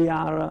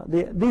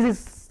 this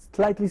is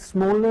slightly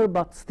smaller,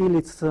 but still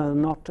it's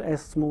not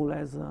as small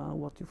as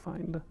what you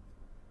find.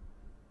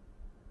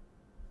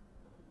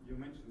 You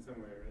mentioned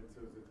somewhere, right,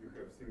 so that you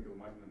have single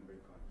magnon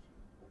wave function.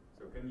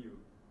 So can you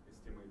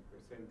estimate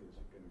percentage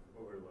kind of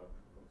overlap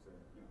of the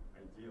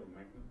ideal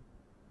magnon,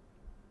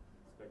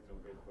 spectral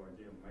wave for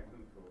ideal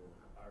magnon for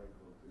R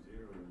equal to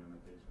 0 in your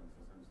notation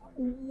or something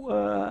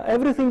like that?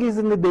 Everything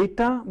is in the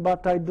data,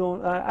 but I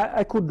don't.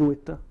 I could do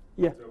it.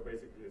 Yeah. So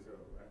basically,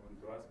 I want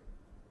to ask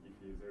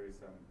if there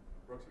is some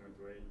approximate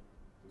way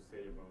to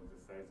say about the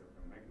size of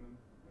a magnon,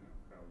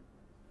 how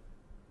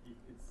if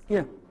it's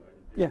Yeah.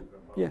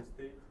 about Yeah. the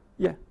state.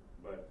 Yeah.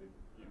 But it,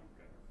 kind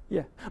of.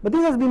 Yeah, but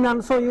this has been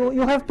done. So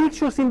you have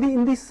pictures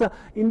in this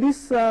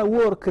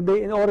work,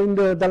 or in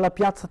the Dalla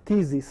Piazza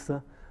thesis.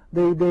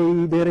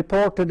 They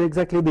reported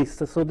exactly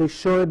this. So they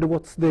showed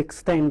what's the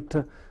extent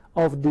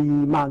of the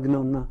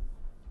magnon.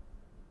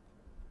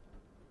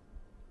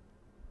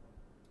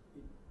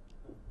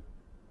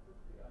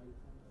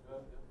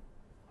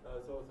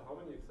 So how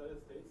many excited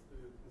states do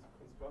you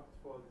construct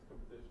for this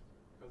computation?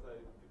 Because I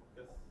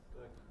guess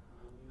like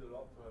you need a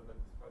lot to have like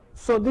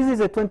this. So this is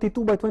a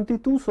 22 by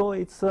 22, so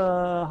it's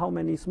how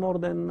many? It's more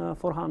than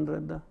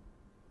 400.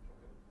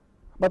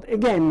 But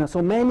again,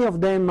 so many of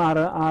them have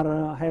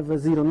a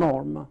zero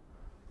norm.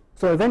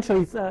 So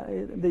eventually, it's,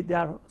 they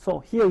are. So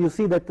here you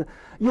see that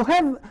you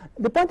have.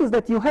 The point is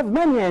that you have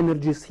many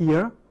energies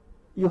here.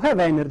 You have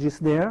energies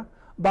there,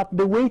 but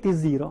the weight is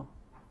zero.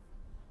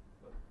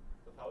 But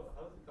how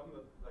does it come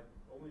that like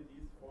only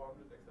these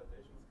 400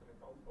 excitations can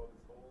account for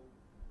this whole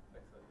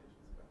excitation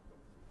spectrum?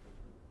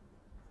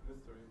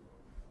 Mystery.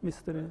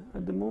 Mystery.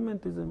 At the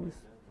moment, is a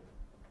mystery.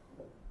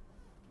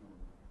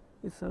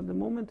 It's at the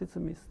moment it's a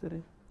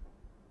mystery.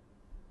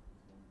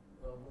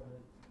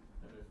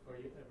 And it's for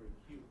every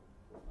Q,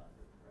 400,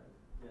 right?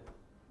 Yes.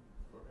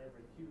 For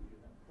every Q, you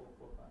have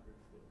 400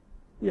 still.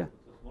 Yeah.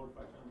 It's a small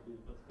fraction of the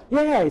input.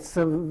 Yeah, it's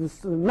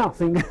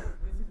nothing. This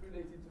is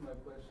related to my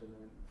question.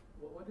 I mean,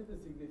 what is the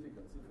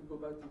significance? If we go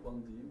back to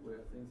 1D,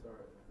 where things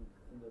are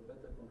under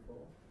better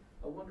control,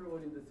 I wonder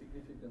what is the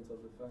significance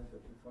of the fact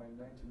that you find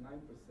 99%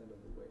 of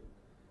the weight.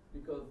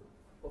 Because,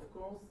 of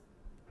course,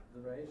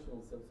 the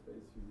rational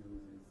subspace you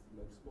use is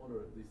much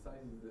smaller. The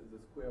size is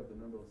the square of the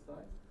number of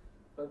sides.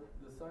 But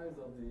the size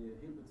of the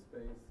Hilbert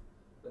space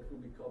that will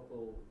be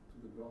coupled to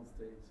the ground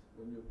state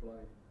when you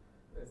apply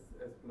S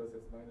plus,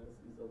 S minus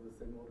is of the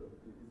same order,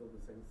 is of the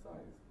same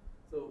size.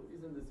 So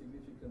isn't the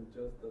significant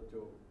just that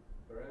your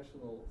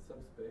rational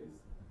subspace,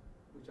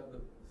 which are the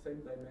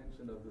same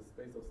dimension of the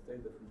space of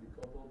state that will be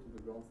coupled to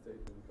the ground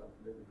state when you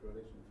calculate the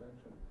correlation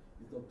function,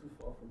 is not too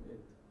far from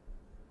it?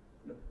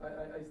 No,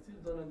 I still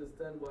don't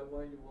understand why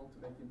you want to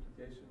make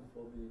implication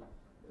for the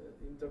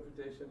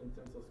interpretation in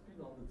terms of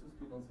spin-on. The two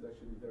spin-ons is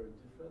actually very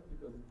different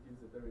because it gives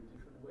a very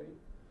different weight.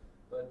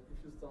 But if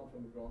you start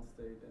from the ground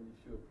state and if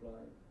you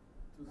apply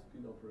two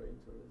spin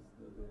operators,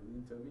 the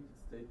intermediate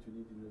state you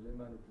need in the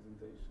lemma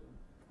representation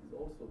is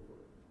also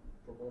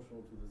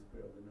proportional to the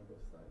square of the number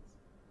of sides.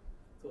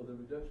 So the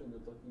reduction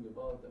you're talking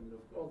about, I mean,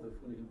 of course, the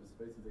full Hilbert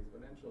space is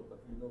exponential,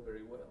 but we know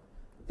very well.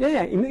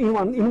 Yeah, in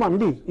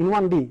 1D. In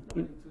 2D.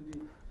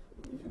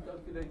 If you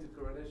calculate the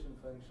correlation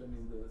function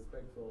in the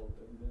spectral,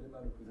 in the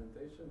lemma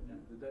representation,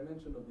 the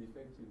dimension of the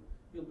effective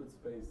Hilbert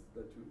space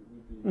that you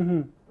will be,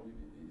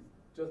 is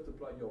just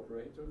apply your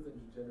operators and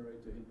you generate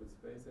a Hilbert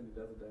space and it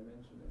has a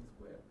dimension and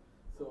square.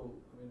 So,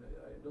 I mean,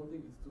 I don't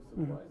think it's too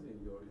surprising,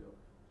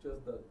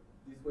 just that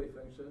these wave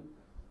functions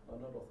are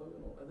not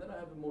orthogonal. And then I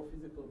have a more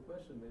physical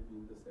question,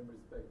 maybe in the same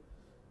respect.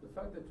 The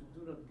fact that you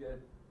do not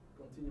get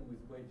continuum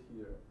with weight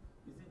here,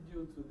 is it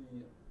due to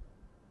the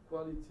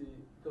quality,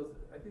 because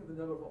I think the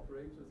number of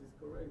operators is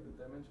correct, the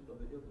dimension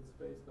of the Hilbert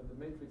space, but the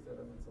matrix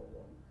elements are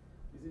wrong.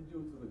 Is it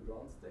due to the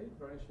ground state,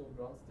 variational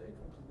ground state,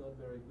 which is not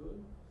very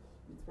good?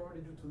 It's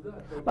probably due to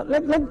that. But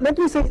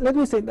let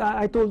me say,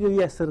 I told you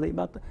yesterday,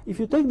 but if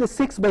you take the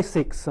 6 by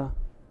 6,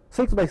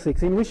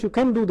 in which you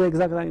can do the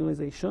exact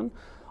randomization,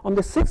 on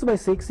the 6 by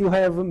 6 you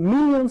have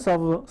millions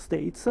of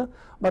states,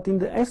 but in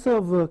the S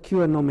of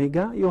Q and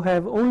omega, you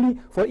have only,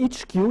 for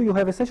each Q, you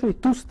have essentially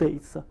 2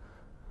 states.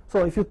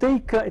 So if you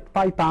take at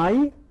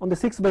pi, on the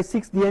 6 by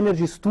 6 the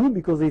energy is 2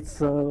 because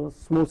it's a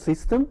small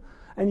system,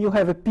 and you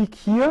have a peak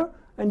here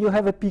and you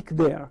have a peak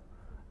there.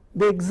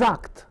 The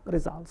exact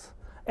results.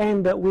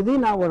 And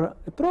within our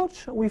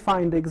approach we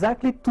find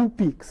exactly 2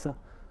 peaks.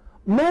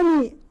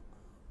 Many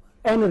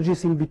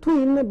energies in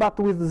between, but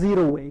with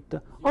 0 weight.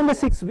 On the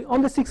 6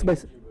 by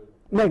 6,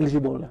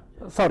 negligible.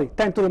 Sorry,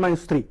 10 to the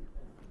minus 3.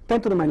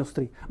 10 to the minus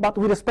 3. But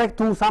with respect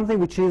to something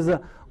which is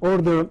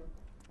order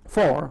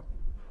 4.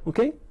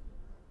 Okay?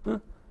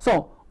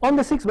 So on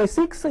the 6 by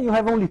 6 you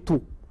have only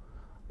 2.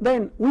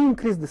 Then we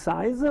increase the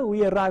size,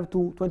 we arrive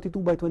to 22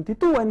 by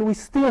 22, and we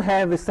still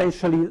have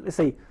essentially, let's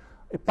say,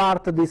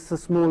 apart this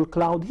small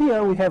cloud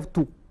here, we have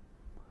 2.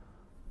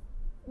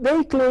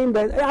 They claim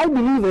that, I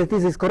believe that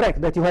this is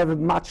correct, that you have a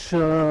much,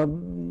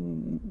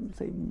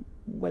 say,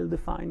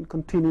 well-defined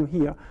continuum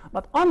here.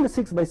 But on the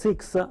 6 by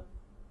 6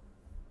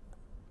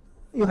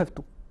 you have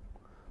 2.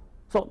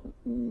 So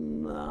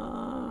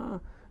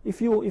if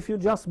you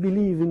just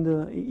believe in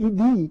the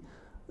ED,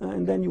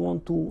 and then you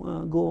want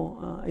to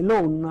go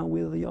alone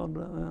with your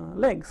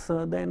legs,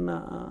 then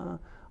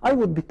I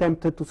would be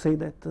tempted to say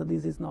that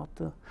this is not.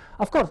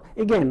 Of course,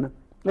 again,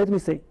 let me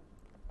say,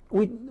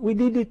 we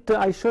did it,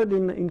 I showed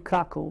in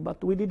Krakow,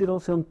 but we did it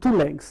also on 2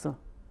 legs.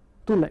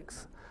 2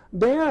 legs.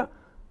 There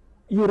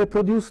you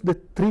reproduce the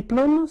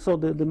triplon, so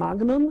the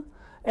magnon,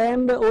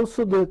 and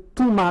also the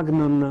 2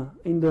 magnon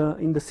in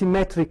the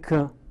symmetric.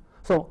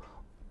 So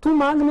 2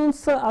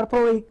 magnons are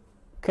probably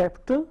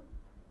kept,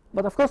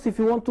 but of course if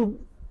you want to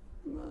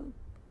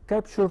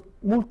capture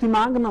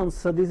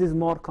multi-magnons, this is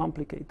more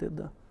complicated.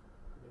 I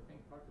think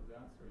part of the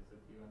answer is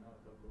that you are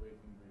not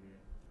calculating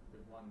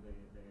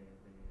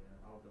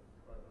out of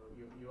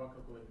you are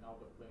calculating out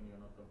of plane. You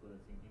are not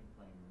calculating in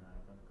plane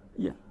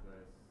contribution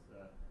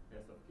to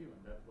S of Q,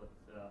 and that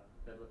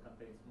what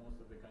contains most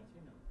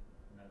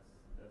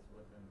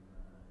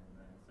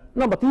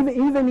No, but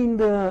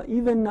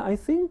even I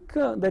think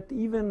that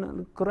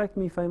even, correct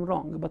me if I'm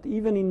wrong, but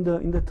even in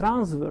the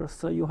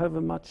transverse you have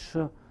a much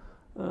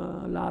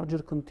larger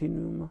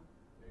continuum.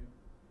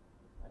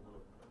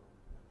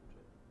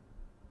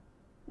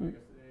 Because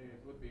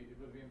it would be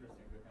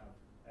interesting to have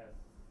S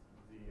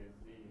Z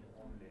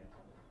only, and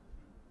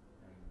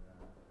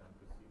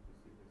to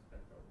see the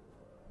spectral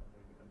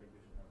the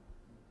contribution of.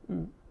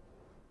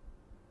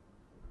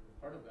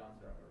 Part of the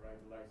answer,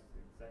 right, lies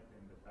exactly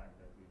in the fact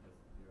that you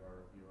are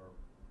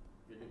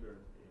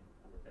deliberately,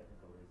 for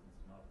technical reasons,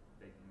 not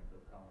taking into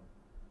account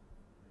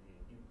the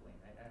in-plane.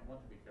 I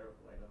want to be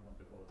careful. I don't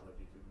want to call it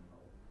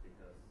longitudinal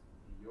because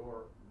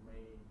yours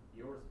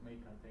may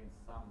contain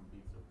some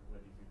bits of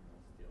longitudinal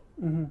still.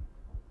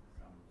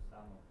 Some of the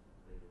Topmat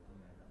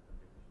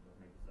contribution that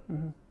may be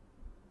suppressed.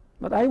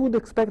 But I would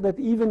expect that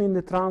even in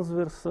the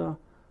transverse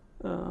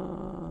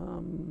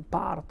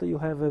part you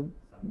have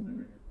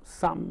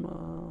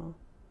some,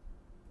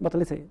 but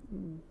let's say.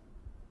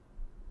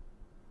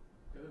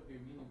 That would be a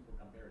meaningful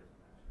comparison,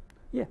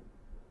 actually. Yeah.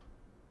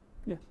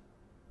 Yeah.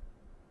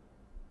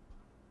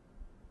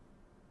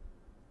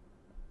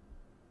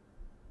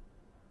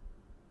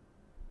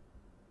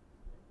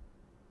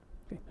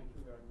 Okay. Thank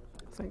you very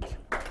much. Thank you.